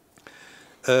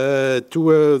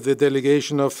 To the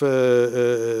delegation of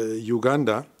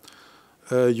Uganda,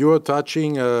 you are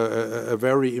touching a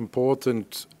very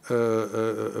important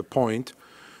point.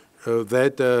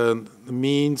 That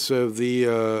means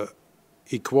the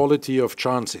equality of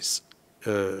chances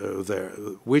there,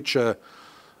 which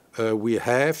we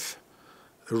have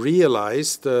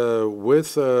realized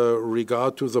with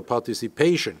regard to the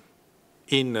participation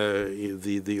in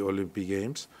the Olympic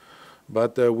Games,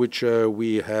 but which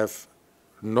we have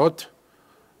not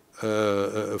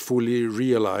fully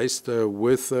realized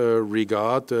with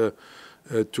regard to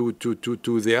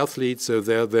the athletes,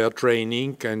 their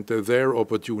training and their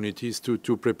opportunities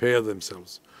to prepare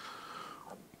themselves.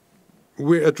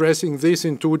 We're addressing this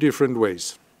in two different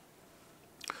ways.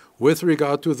 With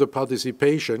regard to the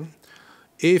participation,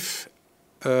 if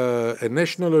a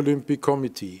National Olympic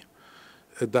Committee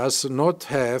does not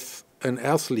have an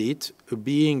athlete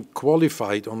being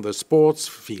qualified on the sports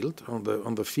field,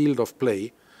 on the field of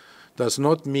play, does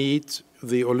not meet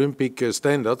the Olympic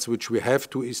standards which we have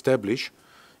to establish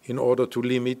in order to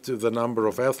limit the number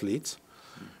of athletes,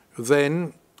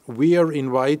 then we are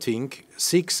inviting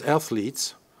 6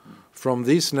 athletes from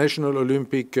this National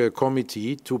Olympic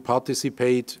Committee to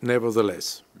participate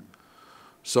nevertheless.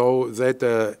 So that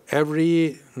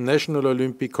every National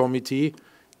Olympic Committee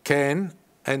can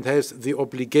and has the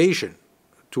obligation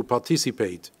to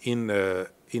participate in the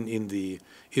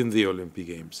Olympic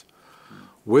Games.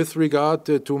 With regard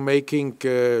to making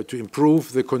to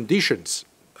improve the conditions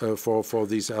for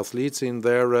these athletes in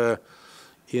their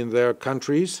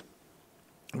countries,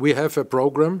 we have a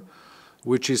program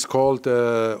which is called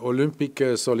Olympic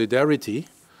Solidarity,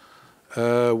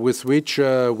 with which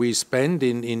we spend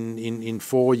in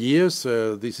 4 years.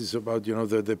 This is about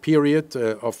the period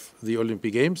of the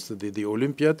Olympic Games, the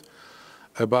Olympiad,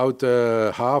 about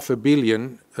 $500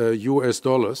 million US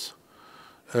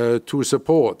to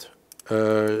support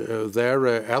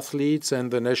their athletes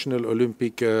and the National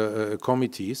Olympic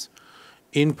committees,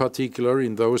 in particular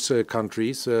in those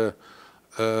countries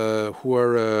who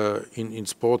are in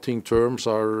sporting terms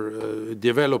are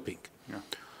developing.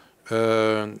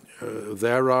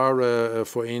 There are,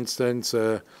 for instance,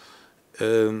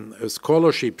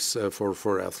 scholarships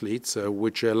for athletes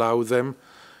which allow them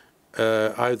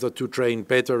either to train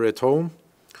better at home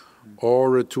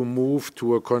or to move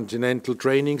to a continental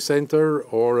training center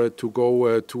or to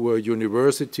go to a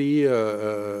university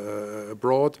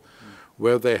abroad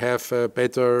where they have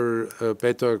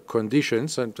better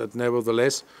conditions and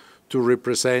nevertheless to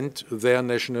represent their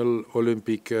National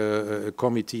Olympic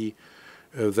Committee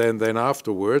then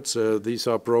afterwards. These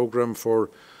are programs for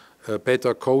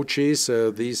better coaches.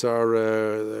 These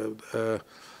are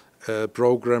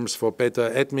programs for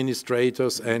better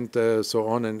administrators and so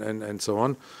on and so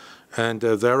on. And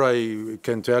there I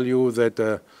can tell you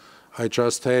that I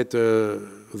just had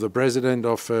the president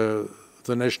of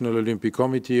the National Olympic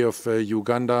Committee of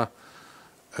Uganda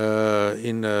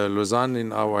in Lausanne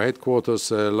in our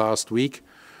headquarters last week.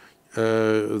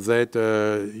 That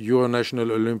your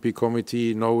National Olympic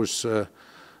Committee knows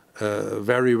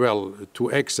very well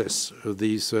to access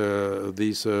these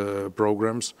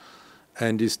programs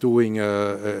and is doing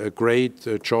a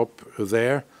great job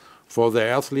there for the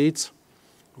athletes,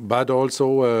 but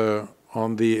also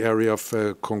on the area of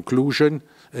inclusion,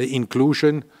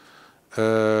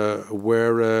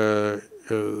 where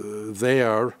they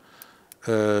are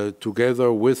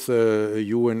together with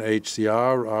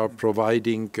UNHCR are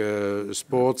providing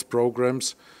sports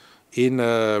programs in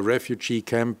a refugee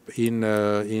camp in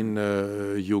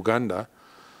Uganda,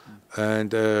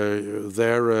 and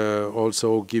they're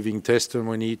also giving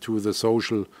testimony to the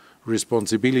social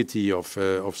responsibility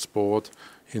of sport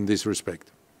in this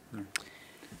respect.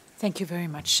 Thank you very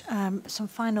much. Some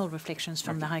final reflections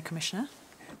from the High Commissioner.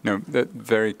 No,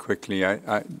 very quickly.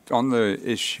 On the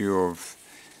issue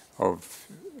of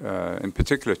in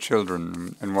particular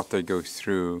children and what they go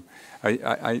through,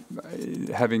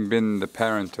 having been the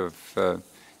parent of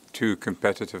two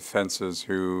competitive fencers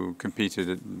who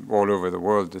competed all over the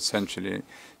world, essentially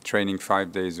training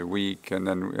 5 days a week and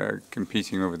then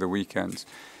competing over the weekends,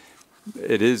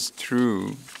 it is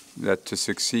true that to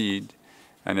succeed,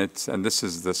 and this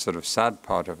is the sort of sad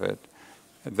part of it,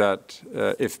 that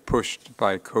if pushed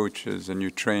by coaches and you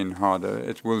train harder,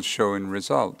 it will show in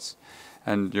results.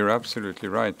 And you're absolutely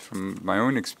right. From my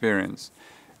own experience,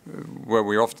 where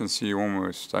we often see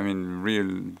almost,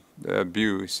 real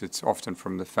abuse, it's often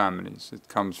from the families. It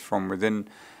comes from within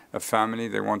a family.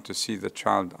 They want to see the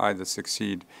child either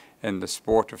succeed in the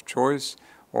sport of choice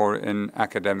or in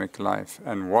academic life.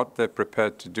 And what they're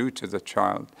prepared to do to the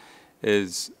child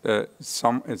is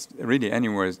it's really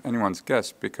anyone's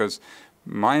guess, because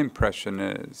my impression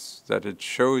is that it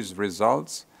shows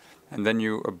results and then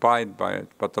you abide by it.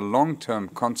 But the long-term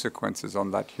consequences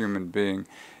on that human being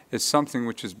is something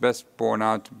which is best borne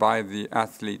out by the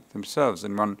athlete themselves.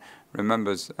 And one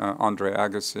remembers Andre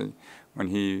Agassi when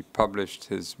he published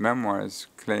his memoirs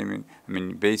claiming,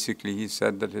 basically he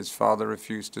said that his father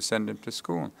refused to send him to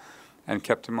school and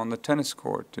kept him on the tennis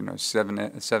court,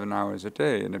 7 hours a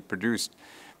day. And it produced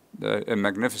a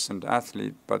magnificent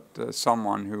athlete, but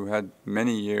someone who had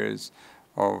many years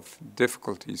of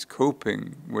difficulties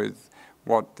coping with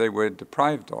what they were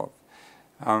deprived of.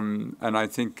 And I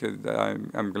think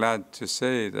I'm glad to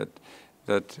say that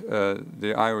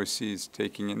the IOC is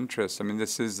taking interest.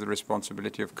 This is the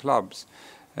responsibility of clubs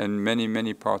in many,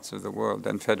 many parts of the world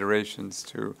and federations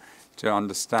to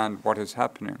understand what is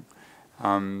happening.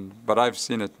 But I've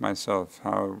seen it myself,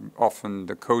 how often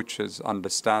the coaches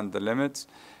understand the limits,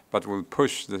 but will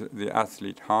push the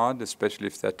athlete hard, especially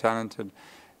if they're talented.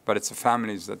 But it's the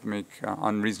families that make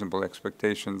unreasonable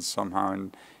expectations somehow,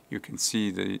 and you can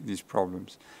see these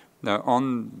problems. Now,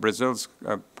 on Brazil's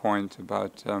point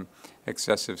about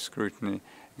excessive scrutiny,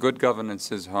 good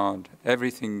governance is hard.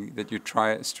 Everything that you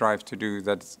strive to do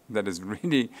that is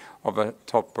really of a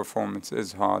top performance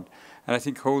is hard. And I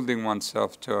think holding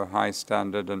oneself to a high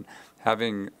standard and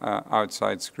having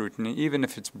outside scrutiny, even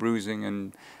if it's bruising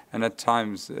and at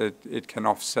times it can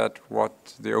offset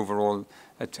what the overall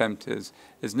attempt is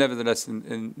nevertheless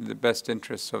in the best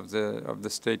interests of the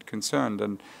state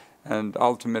concerned. And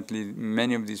ultimately,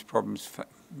 many of these problems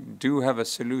do have a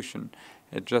solution.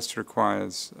 It just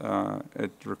requires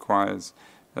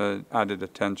added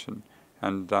attention.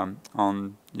 And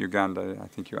on Uganda, I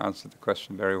think you answered the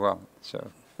question very well.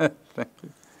 So thank you.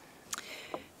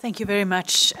 Thank you very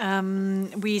much.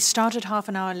 We started half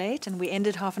an hour late and we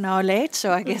ended half an hour late,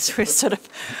 so I guess we're sort of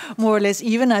more or less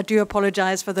even. I do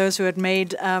apologize for those who had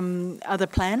made other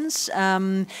plans,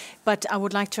 but I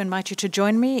would like to invite you to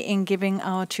join me in giving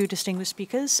our two distinguished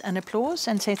speakers an applause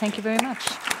and say thank you very much.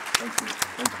 Thank you.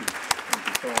 Thank you.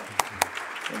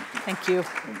 Thank you.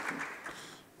 Thank you.